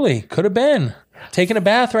 totally. Could have been. Taking a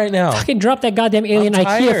bath right now. Fucking drop that goddamn alien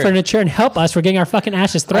IKEA furniture and help us. We're getting our fucking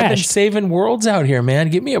asses thrashed. I've been saving worlds out here, man.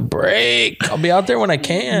 Give me a break. I'll be out there when I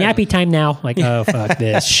can. Nappy time now. Like, oh, fuck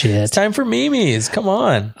this shit. It's time for Mimi's. Come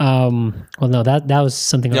on. Well, no, that was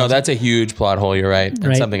something. No, that's a huge plot hole. You're right.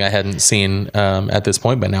 It's something I hadn't seen at this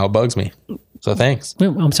point, but now it bugs me. So thanks.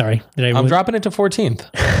 I'm sorry. I'm dropping it to 14th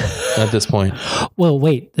at this point. Well,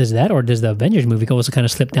 wait, does that or does the Avengers movie also kind of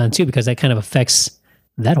slip down too? Because that kind of affects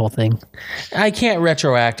that whole thing. I can't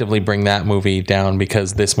retroactively bring that movie down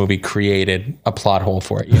because this movie created a plot hole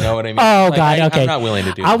for it. You know what I mean? Oh, God, okay. I'm not willing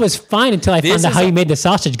to do that. I was fine until I found out how you made the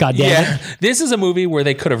sausage, goddammit. This is a movie where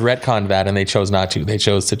they could have retconned that and they chose not to. They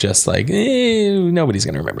chose to just nobody's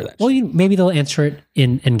going to remember that. Well, maybe they'll answer it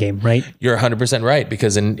in Endgame, right? You're 100% right,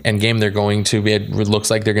 because in Endgame they're going to be, it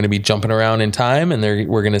looks like they're going to be jumping around in time, and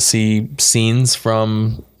we're going to see scenes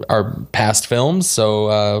from our past films.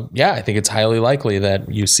 So I think it's highly likely that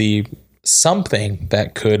you see something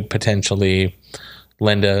that could potentially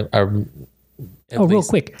lend real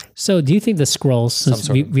quick. So do you think the Skrulls, since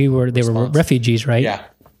they were refugees, right? Yeah.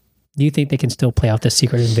 Do you think they can still play off the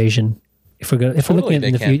secret invasion if we're looking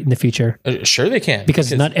at in the future? Sure they can.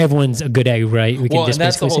 Because not everyone's a good egg, right? We can and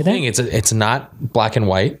that's the whole thing. It's not black and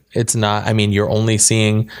white. It's not, you're only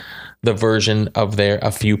seeing the version of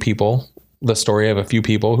a few people, the story of a few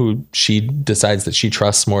people who she decides that she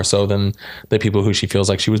trusts more so than the people who she feels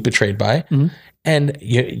like she was betrayed by. Mm-hmm. And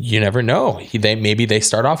you never know. Maybe they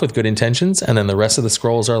start off with good intentions, and then the rest of the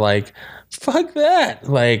Skrulls are like, fuck that.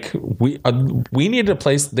 Like, we needed a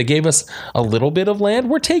place. They gave us a little bit of land.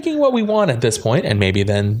 We're taking what we want at this point. And maybe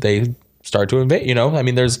then they start to invade,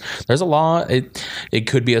 there's a law. It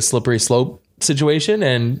could be a slippery slope situation,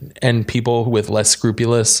 and people with less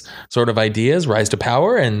scrupulous sort of ideas rise to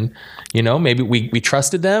power, and maybe we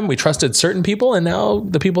trusted them, we trusted certain people, and now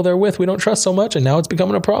the people they're with we don't trust so much, and now it's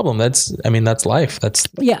becoming a problem. That's life. That's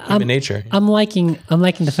human nature. I'm liking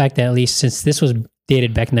the fact that at least since this was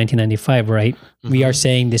dated back in 1995, right? Mm-hmm. We are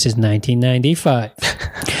saying this is 1995.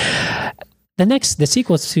 The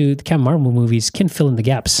sequels to the Captain Marvel movies can fill in the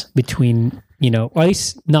gaps between, or at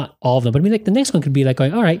least not all of them, but the next one could be like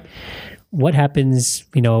going, all right, what happens,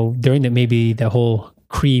 during maybe the whole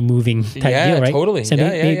Kree moving type deal, right? Totally. So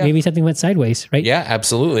maybe something went sideways, right? Yeah,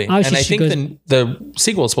 absolutely. Obviously, and I think the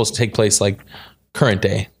sequel is supposed to take place like current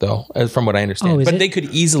day, though, from what I understand. But they could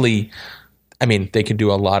easily, they could do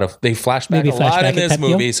they flashback a lot in this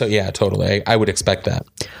movie. Deal? So yeah, totally. I would expect that.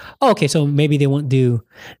 Oh, okay, so maybe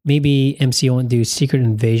MCU won't do Secret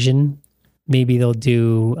Invasion. Maybe they'll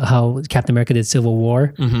do how Captain America did Civil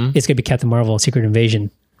War. Mm-hmm. It's going to be Captain Marvel Secret Invasion.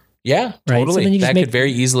 Yeah, totally. Right? So that could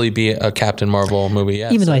very easily be a Captain Marvel movie.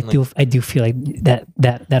 Yeah, even though I do feel like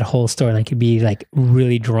that whole storyline could be like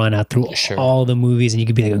really drawn out through all the movies, and you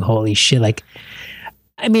could be like, holy shit! Like,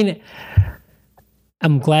 I'm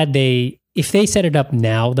glad if they set it up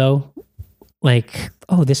now though, like,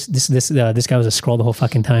 oh, this guy was a Skrull the whole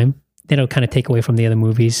fucking time, then it'll kind of take away from the other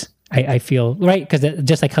movies. I feel, right? Because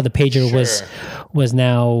just like how the pager was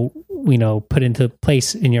now, put into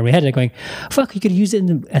place in your head, they're going, fuck, you could use it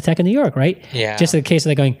in Attack on New York, right? Yeah. Just in the case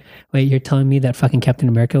of going, wait, you're telling me that fucking Captain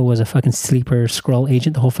America was a fucking sleeper Skrull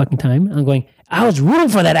agent the whole fucking time? I'm going, I was rooting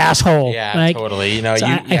for that asshole. Yeah, totally.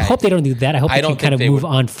 I hope they don't do that. I hope they can kind of move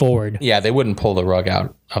on forward. Yeah, they wouldn't pull the rug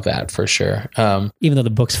out of that for sure. Even though the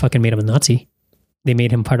books fucking made him a Nazi. They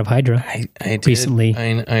made him part of Hydra recently.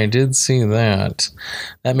 I did see that.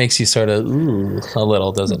 That makes you sort of a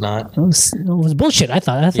little, does it not? It was bullshit. I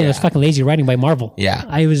thought it was fucking lazy writing by Marvel. Yeah,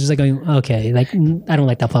 I was just like going, okay, like I don't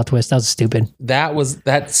like that plot twist. That was stupid.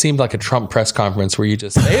 That seemed like a Trump press conference where you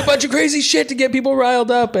just say a bunch of crazy shit to get people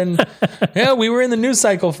riled up, and we were in the news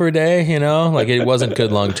cycle for a day. Like it wasn't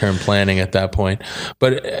good long term planning at that point.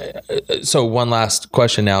 But so one last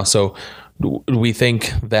question now. So do we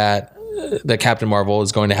think that Captain Marvel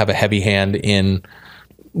is going to have a heavy hand in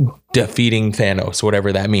defeating Thanos,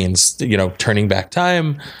 whatever that means, turning back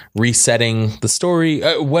time, resetting the story,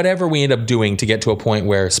 whatever we end up doing to get to a point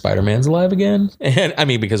where Spider-Man's alive again.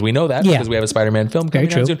 And because we know that because we have a Spider-Man film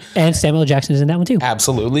coming out soon. And Samuel Jackson is in that one too.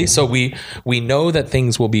 Absolutely. So we know that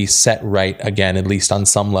things will be set right again, at least on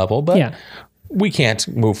some level, but we can't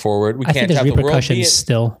move forward. We can't have the world be at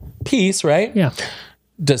still peace, right? Yeah.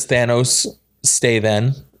 does Thanos stay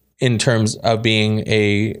then in terms of being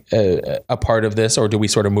a part of this, or do we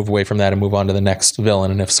sort of move away from that and move on to the next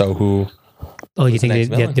villain? And if so, who? Oh, you think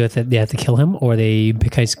they have to kill him, or they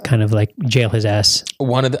because kind of like jail his ass?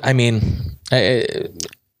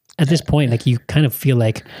 At this point, like you kind of feel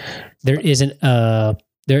like there isn't a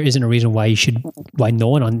reason why no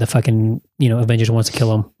one on the fucking Avengers wants to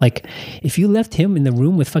kill him. Like if you left him in the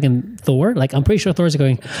room with fucking Thor, like I'm pretty sure Thor's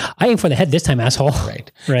going, I aim for the head this time, asshole.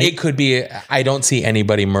 Right. It could be. I don't see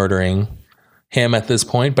anybody murdering him at this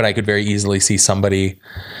point, but I could very easily see somebody,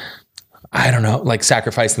 I don't know, like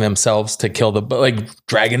sacrificing themselves to kill like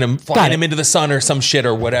dragging him, flying him into the sun or some shit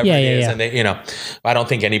or whatever it is. And they, I don't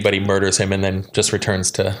think anybody murders him and then just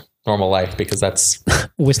returns to normal life, because that's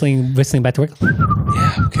whistling back to work.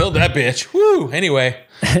 Yeah, killed that bitch. Woo. Anyway,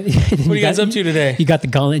 what are you guys up to today? You got the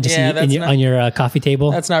gauntlet just on your coffee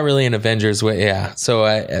table. That's not really an Avengers way. Yeah.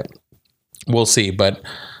 So we'll see. But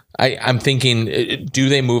I'm thinking, do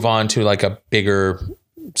they move on to like a bigger,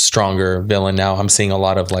 stronger villain now? I'm seeing a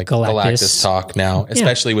lot of like Galactus talk now,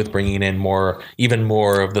 especially with bringing in even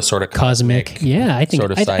more of the sort of cosmic. Yeah, I think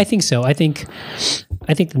I think so. I think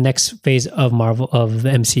the next phase of Marvel, of the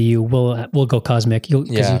MCU, will go cosmic.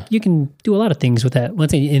 You can do a lot of things with that. One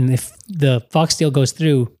thing, and if the Fox deal goes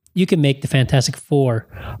through, you can make the Fantastic Four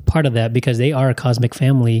part of that, because they are a cosmic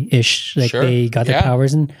family-ish. Like they got their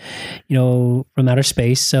powers and from outer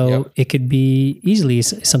space. So it could be easily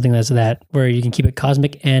something that's that, where you can keep it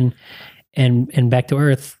cosmic and back to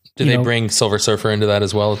Earth. Do they bring Silver Surfer into that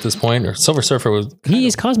as well at this point? Or Silver Surfer was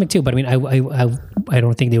is cosmic too, but I mean, I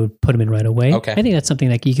don't think they would put him in right away. Okay, I think that's something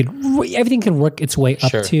like everything can work its way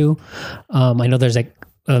up to. I know there's like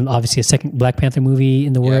obviously a second Black Panther movie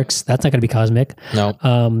in the works. That's not going to be cosmic.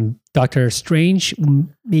 No. Doctor Strange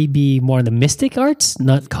may be more in the mystic arts,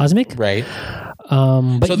 not cosmic. Right.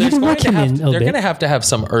 But so they're going to have to have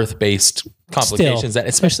some Earth-based complications,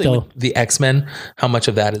 especially with the X-Men. How much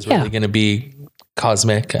of that is really going to be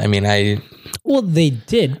cosmic? I mean, they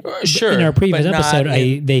did. Sure. In our previous episode,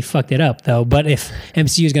 they fucked it up though. But if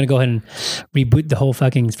MCU is going to go ahead and reboot the whole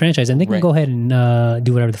fucking franchise, then they can go ahead and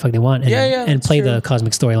do whatever the fuck they want and play the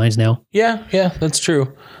cosmic storylines now. Yeah, that's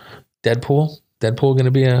true. Deadpool going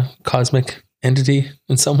to be a cosmic entity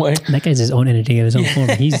in some way. That guy's his own entity of his own form.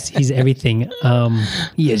 He's everything.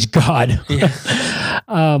 He is God. Yeah.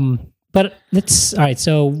 But that's all right.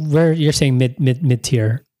 So you're saying mid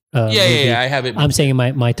tier. I have it. I'm saying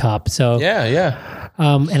my top. So yeah.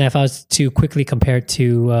 And if I was to quickly compare it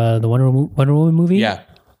to the Wonder Woman movie,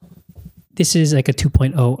 this is like a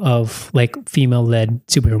 2.0 of like female-led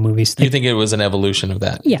superhero movies. You think it was an evolution of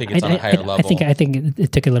that? Yeah, you think it's on a higher level? I think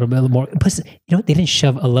it took a little bit more. Plus, they didn't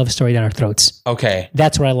shove a love story down our throats. Okay,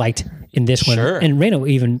 that's what I liked in this one. And Reno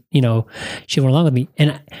even, she went along with me,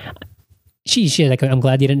 and she like, I'm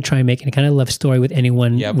glad you didn't try and make any kind of love story with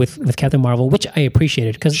anyone with Captain Marvel, which I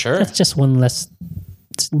appreciated, because that's just one less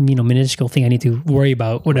minuscule thing I need to worry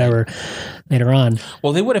about whatever later on.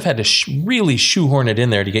 Well, they would have had to really shoehorn it in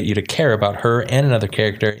there to get you to care about her and another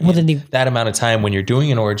character that amount of time when you're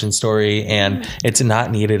doing an origin story and it's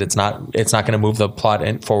not needed. It's not going to move the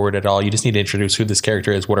plot forward at all. You just need to introduce who this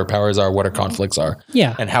character is, what her powers are, what her conflicts are,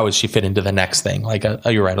 and how does she fit into the next thing. Like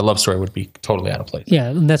you're right, a love story would be totally out of place. Yeah,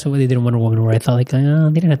 and that's what they did in Wonder Woman, where I thought like, they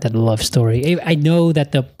didn't have that love story. I know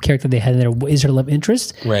that the character they had in there is her love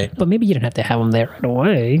interest, right? But maybe you didn't have to have them there right away.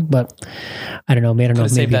 But I don't know. Maybe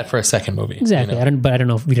save that for a second movie. Exactly. I don't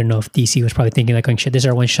know if DC was probably thinking like, shit, this is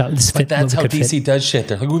our one shot. But that's how DC does shit.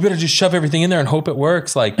 They're like, we better just shove everything in there and hope it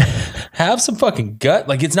works. Like, have some fucking gut.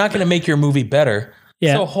 Like, it's not going to make your movie better.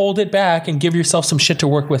 Yeah. So hold it back and give yourself some shit to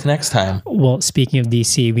work with next time. Well, speaking of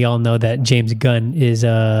DC, we all know that James Gunn is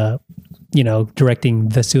directing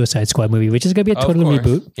the Suicide Squad movie, which is going to be a total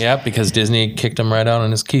reboot. Yeah, because Disney kicked him right out on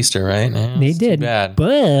his keister, right? Yeah, they did. Too bad.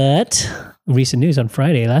 But recent news on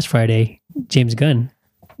last Friday, James Gunn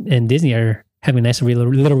and Disney are having a nice little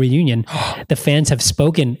reunion. The fans have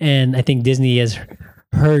spoken, and I think Disney has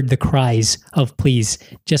heard the cries of please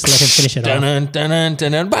just let him finish it off.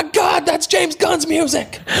 My God, that's James Gunn's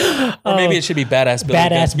music. Or maybe it should be Badass Billy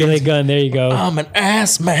Gunn. Badass Billy Gunn. There you go. I'm an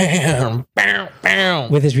ass man. Bow, bow.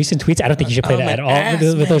 With his recent tweets, I don't think he should play that at all.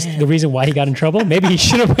 With the reason why he got in trouble, maybe he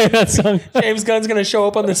should have played that song. James Gunn's gonna show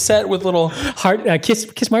up on the set with little heart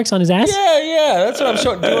kiss marks on his ass. Yeah, that's what I'm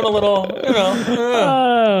showing. Doing a little,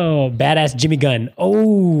 Oh, Badass Jimmy Gunn.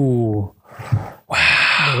 Oh.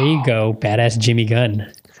 Wow. There you go. Badass Jimmy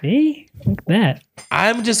Gunn. See? Look at that.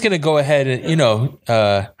 I'm just going to go ahead and,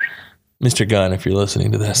 Mr. Gunn, if you're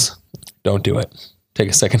listening to this, don't do it.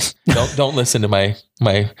 take a second. Don't listen to my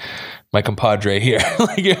compadre here.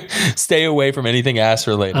 Like, stay away from anything ass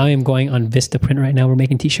related. I am going on Vistaprint right now. We're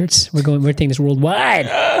making t-shirts. We're taking this worldwide.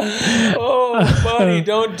 Oh, buddy,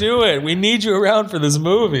 don't do it. We need you around for this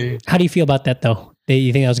movie. How do you feel about that though? Do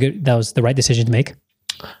you think that was good? That was the right decision to make?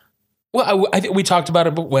 Well, I think we talked about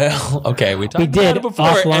it, but okay, we talked about it before.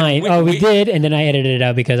 Offline. We did, and then I edited it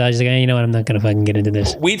out because I was like, you know what, I'm not gonna fucking get into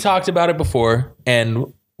this. We talked about it before,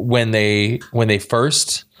 and when they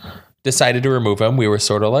first decided to remove him, we were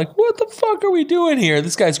sort of like, what the fuck are we doing here?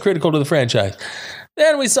 This guy's critical to the franchise.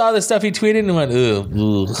 Then we saw the stuff he tweeted and went, ugh.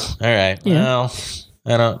 All right, yeah. Well,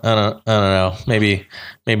 I don't know. Maybe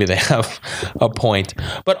they have a point,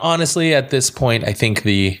 but honestly, at this point, I think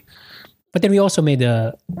But then we also made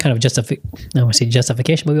the kind of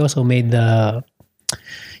justification, but we also made the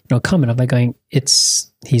comment of like going, he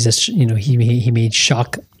made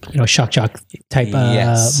shock type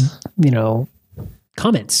yes.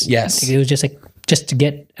 Comments. Yes. It was just to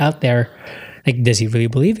get out there. Like, does he really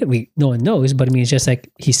believe it? No one knows, but I mean, it's just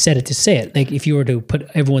like he said it to say it. Like, if you were to put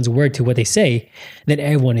everyone's word to what they say, then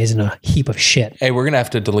everyone is in a heap of shit. Hey, we're gonna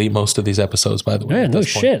have to delete most of these episodes, by the way. Yeah, no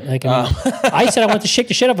shit. Like, I mean, I said I wanted to shake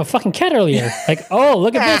the shit out of a fucking cat earlier. Like, oh,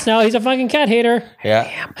 look at this now. He's a fucking cat hater. Yeah.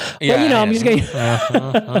 Damn. But I'm just going.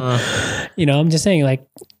 I'm just saying, like,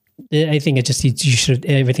 I think it's just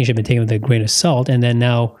everything should have been taken with a grain of salt. And then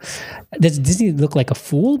now, does Disney look like a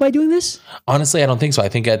fool by doing this? Honestly, I don't think so. I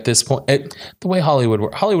think at this point, the way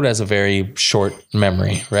Hollywood has a very short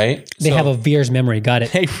memory, right? They have a Veer's memory. Got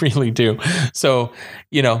it. They really do. So,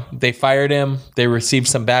 they fired him. They received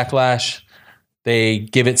some backlash. They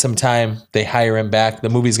give it some time. They hire him back. The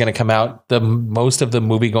movie's going to come out. Most of the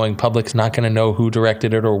movie going public's not going to know who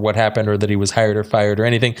directed it or what happened or that he was hired or fired or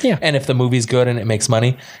anything. Yeah. And if the movie's good and it makes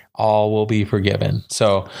money, all will be forgiven.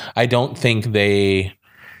 So I don't think they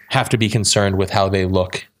have to be concerned with how they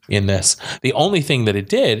look in this. The only thing that it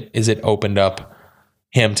did is it opened up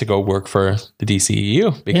him to go work for the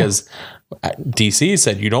DCEU because DC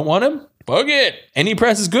said, you don't want him? Fuck it. Any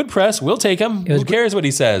press is good press. We'll take him. Who cares what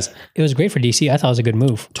he says? It was great for DC. I thought it was a good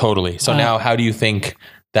move. Totally. So now how do you think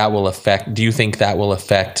that will affect,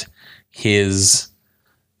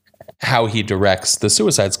 how he directs the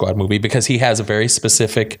Suicide Squad movie? Because he has a very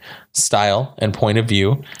specific style and point of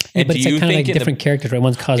view. And but it's kind of like different characters, right?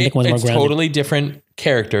 One's cosmic, one's more grounded. It's totally different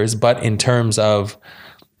characters, but in terms of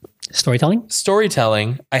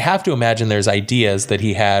storytelling, I have to imagine there's ideas that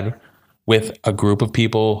he had with a group of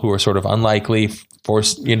people who are sort of unlikely,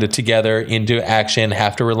 forced into action,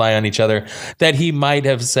 have to rely on each other, that he might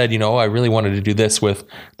have said, I really wanted to do this with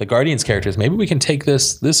the Guardians characters. Maybe we can take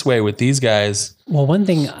this way with these guys. Well, one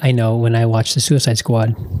thing I know when I watched the Suicide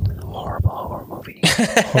Squad, horrible movie.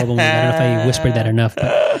 Horrible movie. I don't know if I whispered that enough, but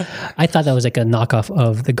I thought that was like a knockoff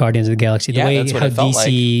of the Guardians of the Galaxy. The way how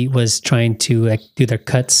DC was trying to do their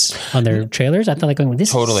cuts on their trailers, I thought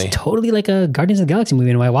this is totally like a Guardians of the Galaxy movie.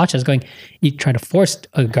 And when I watched it, I was going, you trying to force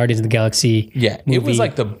a Guardians of the Galaxy movie. It was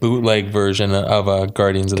like the bootleg version of a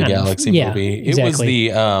Guardians of the Galaxy movie. Exactly.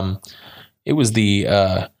 It was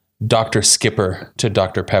the Dr. Skipper to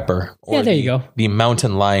Dr. Pepper. Or there you go. The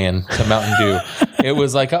Mountain Lion to Mountain Dew. It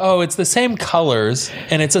was like, it's the same colors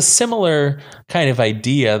and it's a similar kind of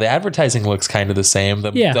idea. The advertising looks kind of the same.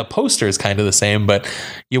 The poster is kind of the same, but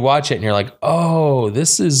you watch it and you're like,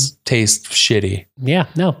 this tastes shitty. Yeah,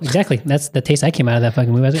 no, exactly. That's the taste I came out of that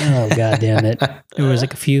fucking movie. I was like, oh, God damn it. There was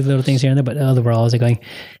like a few little things here and there, but overall I was like going,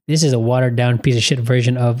 this is a watered down piece of shit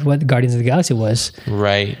version of what Guardians of the Galaxy was.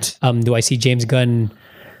 Right. Do I see James Gunn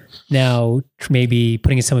now maybe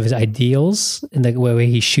putting in some of his ideals in the way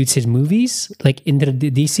he shoots his movies like into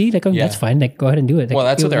the DC? Like, that's fine. Like, go ahead and do it. Like, well,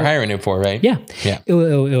 that's what they're hiring him for, right? Yeah. It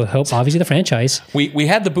will help obviously the franchise. We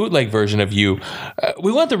had the bootleg version of you.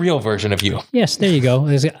 We want the real version of you. Yes, there you go.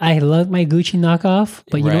 I love my Gucci knockoff,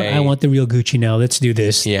 but you know what? I want the real Gucci now. Let's do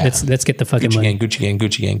this. Yeah. Let's get the fucking money. Gucci gang. The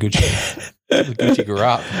Gucci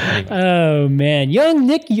garage. Oh man, young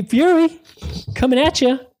Nick Fury coming at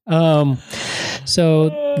you. So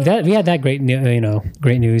that we had that great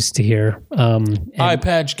news to hear. Eye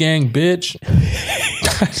patch gang, bitch.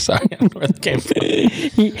 Sorry, I don't know where that came from.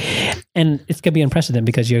 And it's gonna be unprecedented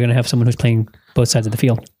because you're gonna have someone who's playing both sides of the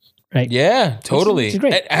field, right? Yeah, totally. It's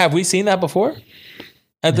great. Have we seen that before?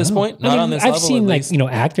 At this point, not on this I've level. I've seen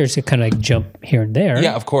actors who kind of jump here and there.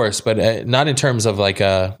 Yeah, of course, but not in terms of like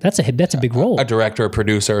that's a big role. A director, a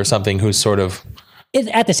producer, or something who's sort of.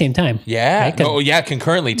 At the same time. Yeah. Right?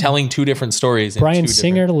 Concurrently telling two different stories. Bryan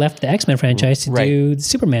Singer left the X-Men franchise to do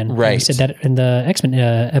Superman. Right. He said that in the X-Men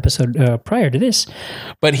episode prior to this.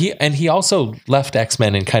 But he also left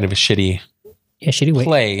X-Men in kind of a shitty shitty way.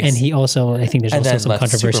 place. And he also, I think there's and also then some left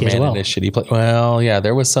controversy Superman as well. in a shitty place. Well, yeah,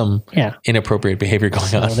 there was some inappropriate behavior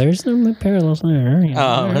going on. Well, there's some parallels there.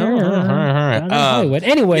 Hollywood.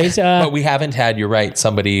 Anyways, but we haven't had, you're right,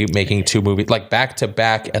 somebody making two movies like back to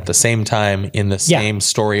back at the same time in the same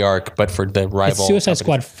story arc, but for the rival. It's Suicide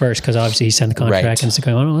Squad first because obviously he signed the contract and it's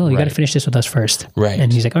going, oh, well, you got to finish this with us first. Right.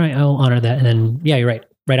 And he's like, all right, I'll honor that. And then, yeah, you're right.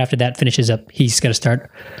 Right after that finishes up, he's going to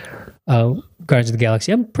start Guardians of the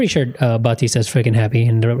Galaxy. I'm pretty sure Bautista's freaking happy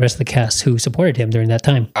and the rest of the cast who supported him during that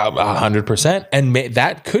time. 100%. And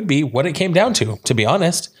that could be what it came down to be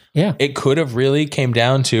honest. Yeah. It could have really came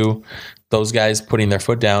down to those guys putting their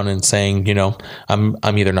foot down and saying, you know, I'm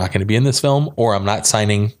either not going to be in this film or I'm not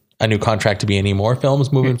signing a new contract to be any more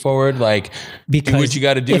films moving forward. Like, because do what you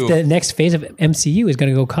got to do. If the next phase of MCU is going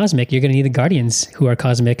to go cosmic, you're going to need the Guardians who are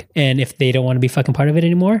cosmic. And if they don't want to be fucking part of it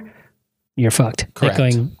anymore, you're fucked. Correct.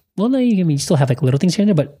 Like going, well, no, you still have like little things here and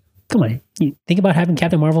there, but come on. You think about having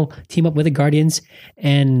Captain Marvel team up with the Guardians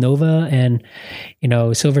and Nova and, you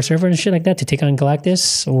know, Silver Surfer and shit like that to take on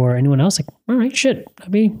Galactus or anyone else. Like, all right, shit.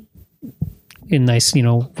 That'd be a nice, you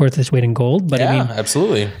know, worth its weight in gold. But I mean,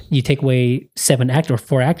 absolutely. You take away 5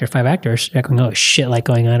 actors, you're going, oh shit, like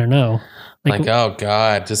going, I don't know. Like, oh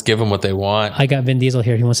God, just give them what they want. I got Vin Diesel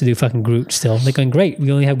here. He wants to do fucking Groot still. Like going, great.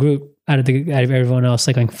 We only have Groot out of everyone else.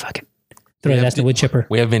 Like going, fuck it. Throw his ass in the wood chipper.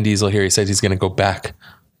 We have Vin Diesel here. He said he's going to go back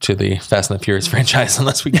to the Fast and the Furious franchise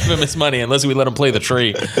unless we give him his money, unless we let him play the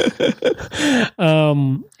tree.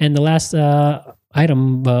 And the last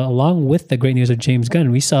item, along with the great news of James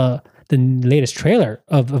Gunn, we saw the latest trailer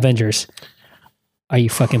of Avengers. Are you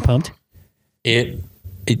fucking pumped? It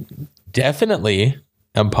definitely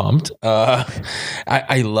am pumped.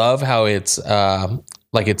 I love how it's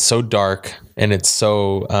like it's so dark and it's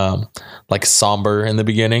so like somber in the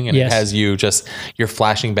beginning, and it has you're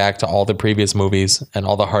flashing back to all the previous movies and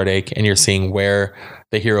all the heartache, and you're seeing where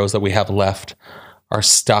the heroes that we have left are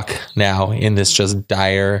stuck now in this just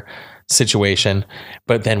dire situation.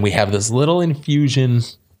 But then we have this little infusion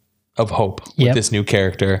of hope with this new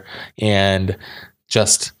character, and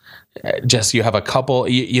just you have a couple.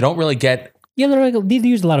 You don't really get. Yeah, they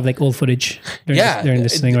used a lot of like old footage during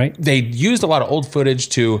this thing, right? They used a lot of old footage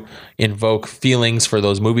to invoke feelings for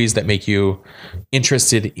those movies that make you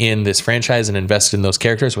interested in this franchise and invested in those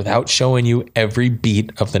characters without showing you every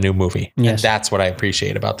beat of the new movie. Yes. And that's what I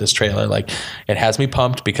appreciate about this trailer. Like, it has me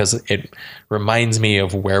pumped because it reminds me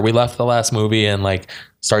of where we left the last movie and like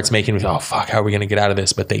starts making me, oh fuck, how are we going to get out of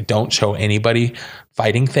this? But they don't show anybody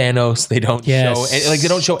fighting Thanos. They don't they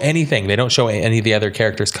don't show anything. They don't show any of the other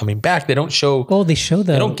characters coming back. They don't show. Oh, they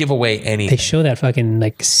don't give away anything. They show that fucking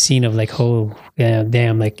like scene of like, oh yeah,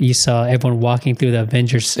 damn, like you saw everyone walking through the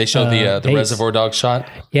Avengers. They showed the Reservoir Dogs shot.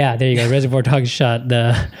 Yeah, there you go, Reservoir Dogs shot.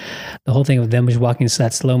 The whole thing of them was walking in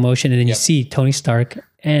that slow motion, and then you see Tony Stark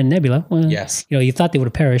and Nebula. Well, yes, you know, you thought they would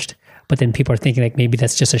have perished, but then people are thinking like maybe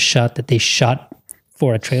that's just a shot that they shot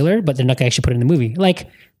for a trailer, but they're not going to actually put it in the movie, like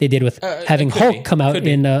they did with having Hulk come out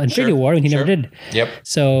in Infinity War, and he never did. Yep.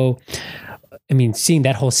 So, I mean, seeing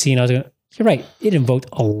that whole scene, I was going, you're right. It invoked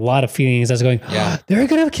a lot of feelings. I was going, they're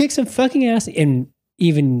going to kick some fucking ass. And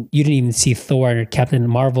even, you didn't even see Thor or Captain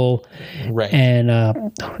Marvel. Right. And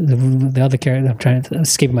the other character, I'm trying to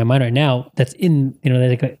escape my mind right now, that's in, you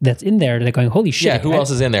know, that's in there. They're going, holy shit. Yeah, who else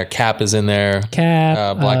is in there? Cap is in there.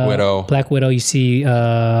 Cap. Black Widow. Black Widow, you see. You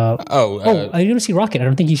don't see Rocket. I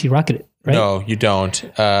don't think you see Rocket, right? No, you don't.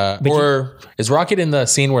 Or is Rocket in the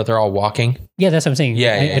scene where they're all walking? Yeah, that's what I'm saying.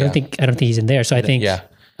 I don't think he's in there. So I think. Yeah.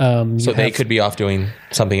 So they could be off doing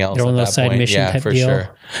something else. Their own little side mission type for deal. Sure.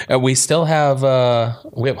 We still have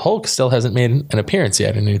Hulk still hasn't made an appearance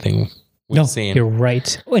yet in anything we've seen. You're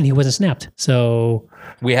right. Oh, and he wasn't snapped. So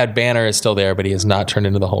we had Banner is still there, but he has not turned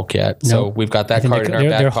into the Hulk yet. So we've got that card in our back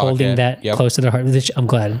pocket. They're holding that close to their heart, which I'm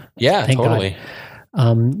glad. Yeah, totally.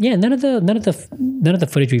 None of the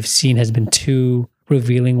footage we've seen has been too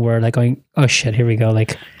revealing. We're like going, oh shit, here we go.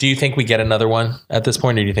 Like, do you think we get another one at this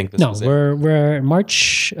point, or do you think this is it? We're in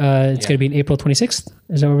March. It's going to be in April 26th.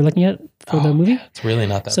 Is that what we're looking at for the movie? Yeah, it's really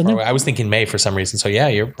not that far away. I was thinking May for some reason. So yeah,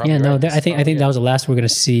 you're probably right. I think that was the last we're going to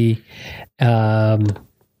see.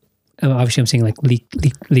 Obviously, I'm seeing like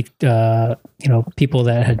leaked, people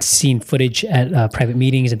that had seen footage at private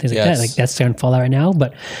meetings and things like that. Like that's starting to fall out right now.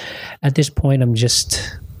 But at this point, I'm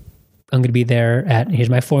going to be there here's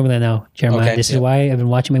my formula now, Jeremiah. Okay, this is why I've been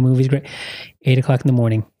watching my movies. Great. 8:00 in the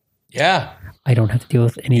morning. Yeah. I don't have to deal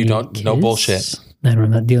with any. You don't, kids. No bullshit.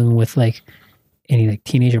 I'm not dealing with like any like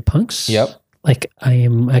teenager punks. Yep. Like I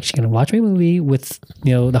am actually going to watch my movie with,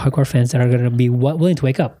 the hardcore fans that are going to be willing to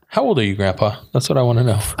wake up. How old are you, Grandpa? That's what I want to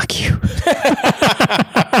know. Fuck you.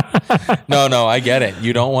 No, I get it.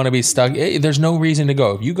 You don't want to be stuck. There's no reason to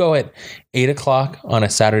go. If you go at 8 o'clock on a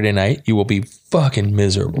Saturday night, you will be fucking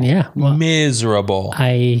miserable. Yeah. Well, miserable.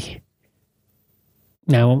 I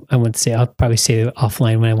wouldn't say, I'll probably say it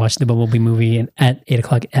offline when I watch the Bumblebee movie at 8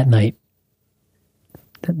 o'clock at night.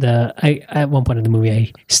 At one point in the movie,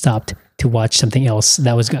 I stopped to watch something else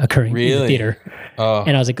that was occurring in the theater.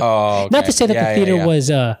 And I was like, okay. Not to say that the theater was,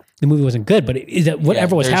 the movie wasn't good, but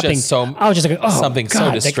whatever was happening, I was just like, oh, something God,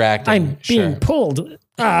 so distracting. I'm being pulled.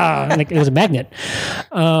 Like it was a magnet.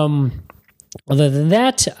 Other than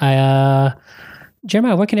that,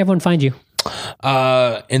 Jeremiah, where can everyone find you?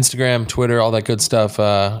 Instagram, Twitter, all that good stuff.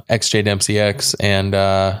 XJDempseyX,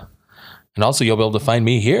 and also you'll be able to find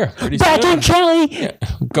me here. Back in Cali. Yeah.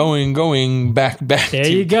 Going back. There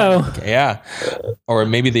you go. Yeah. Or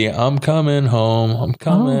maybe I'm coming home. I'm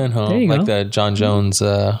coming home. There you like go. the John Jones,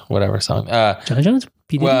 whatever song. John Jones?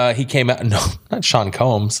 Well, he came out. No, not Sean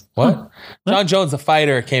Combs. What? John Jones, the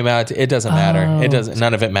fighter, came out. It doesn't matter. It doesn't.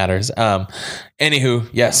 None of it matters. Anywho,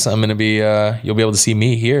 yes, I'm going to be. You'll be able to see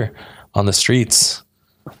me here on the streets.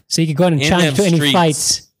 So you can go ahead and challenge to any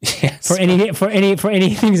fights. Yes. For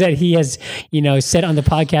any things that he has, said on the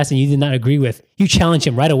podcast and you did not agree with, you challenge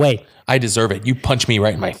him right away. I deserve it. You punch me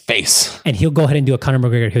right in my face. And he'll go ahead and do a Conor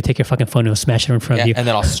McGregor. He'll take your fucking phone and he'll smash it in front of you. And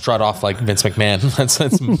then I'll strut off like Vince McMahon. That's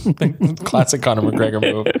the classic Conor McGregor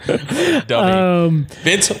move. Dummy.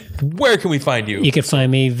 Vince, where can we find you? You can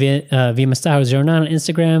find me Vmastajo09 on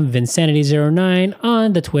Instagram, Vinsanity09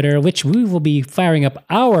 on the Twitter, which we will be firing up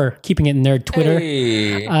our Keeping It Nerd Twitter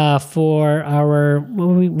for our,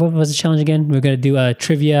 what was the challenge again? We're going to do a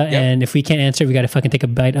trivia, and if we can't answer, we got to fucking take a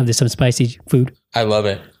bite of some spicy food. I love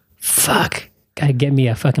it. Fuck. Gotta get me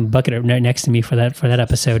a fucking bucket right next to me for that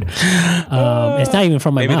episode. It's not even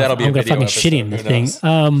from my mouth. That'll be I'm gonna fucking shit in this thing.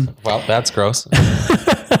 Well, that's gross.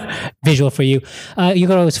 Visual for you. You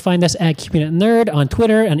can always find us at Keeping It Nerd on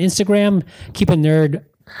Twitter and Instagram. Keep It Nerd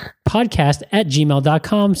podcast at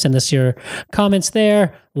gmail.com. Send us your comments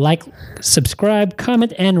there. Like, subscribe,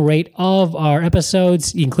 comment, and rate all of our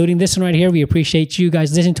episodes, including this one right here. We appreciate you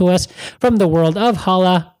guys listening to us from the world of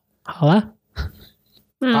Holla.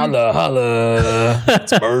 Holla, holla.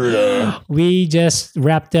 It's murder. We just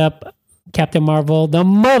wrapped up Captain Marvel, the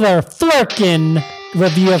motherfucking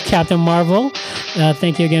review of Captain Marvel.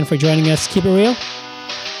 Thank you again for joining us. Keep it real.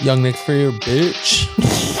 Young Nick for your bitch.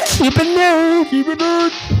 Keep it nerd. Keep it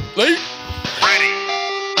nerd. Late. Ready.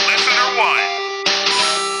 Listener one.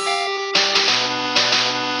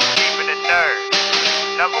 Keeping it nerd.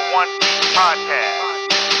 #1 podcast.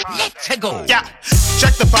 Let's go. Yeah.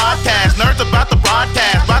 Check the podcast, nerds about the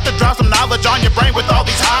broadcast. About to drop some knowledge on your brain with all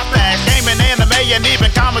these hot facts. Gaming, anime, and even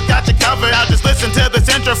comics got you covered. Now just listen to this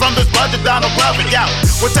intro from this budget Donald Glover. Yeah,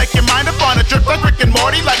 we'll take your mind up on a trip like Rick and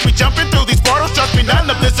Morty. Like we jumping through these portals. Trust me, none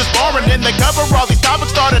of this is boring. And they cover all these topics,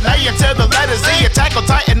 starting A until the letter Z. Attack on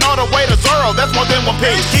Titan all the way to Zoro. That's more than one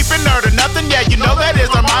piece. Keep it nerd or nothing. Yeah, you know that is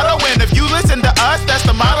our motto. And if you listen to us, that's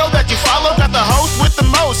the motto that you follow. Got the host with the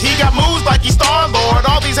most. He got moves like he's Star-Lord.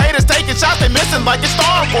 All these haters taking shots, they missing like it's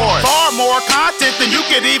Star Wars. Far more content than you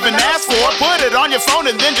could even ask for. Put it on your phone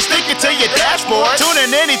and then just stick it to your dashboard. Tune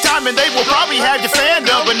in anytime and they will probably have your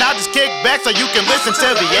fandom. But now just kick back so you can listen to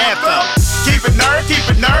the anthem. Keep it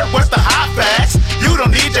nerd, what's the hot facts? You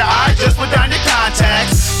don't need your eyes, just put down your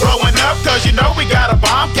contacts. Growing up, cause you know we got a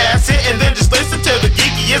bombcast. Sit and then just listen to the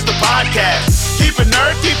Geeky is the podcast. Keep it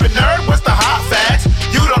nerd, what's the hot facts?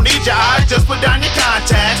 You don't need your eyes, just put down your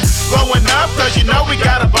contacts. Growing up, cause you know we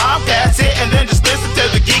got a bombcast. Sit and then just listen to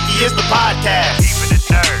the Geeky is the podcast.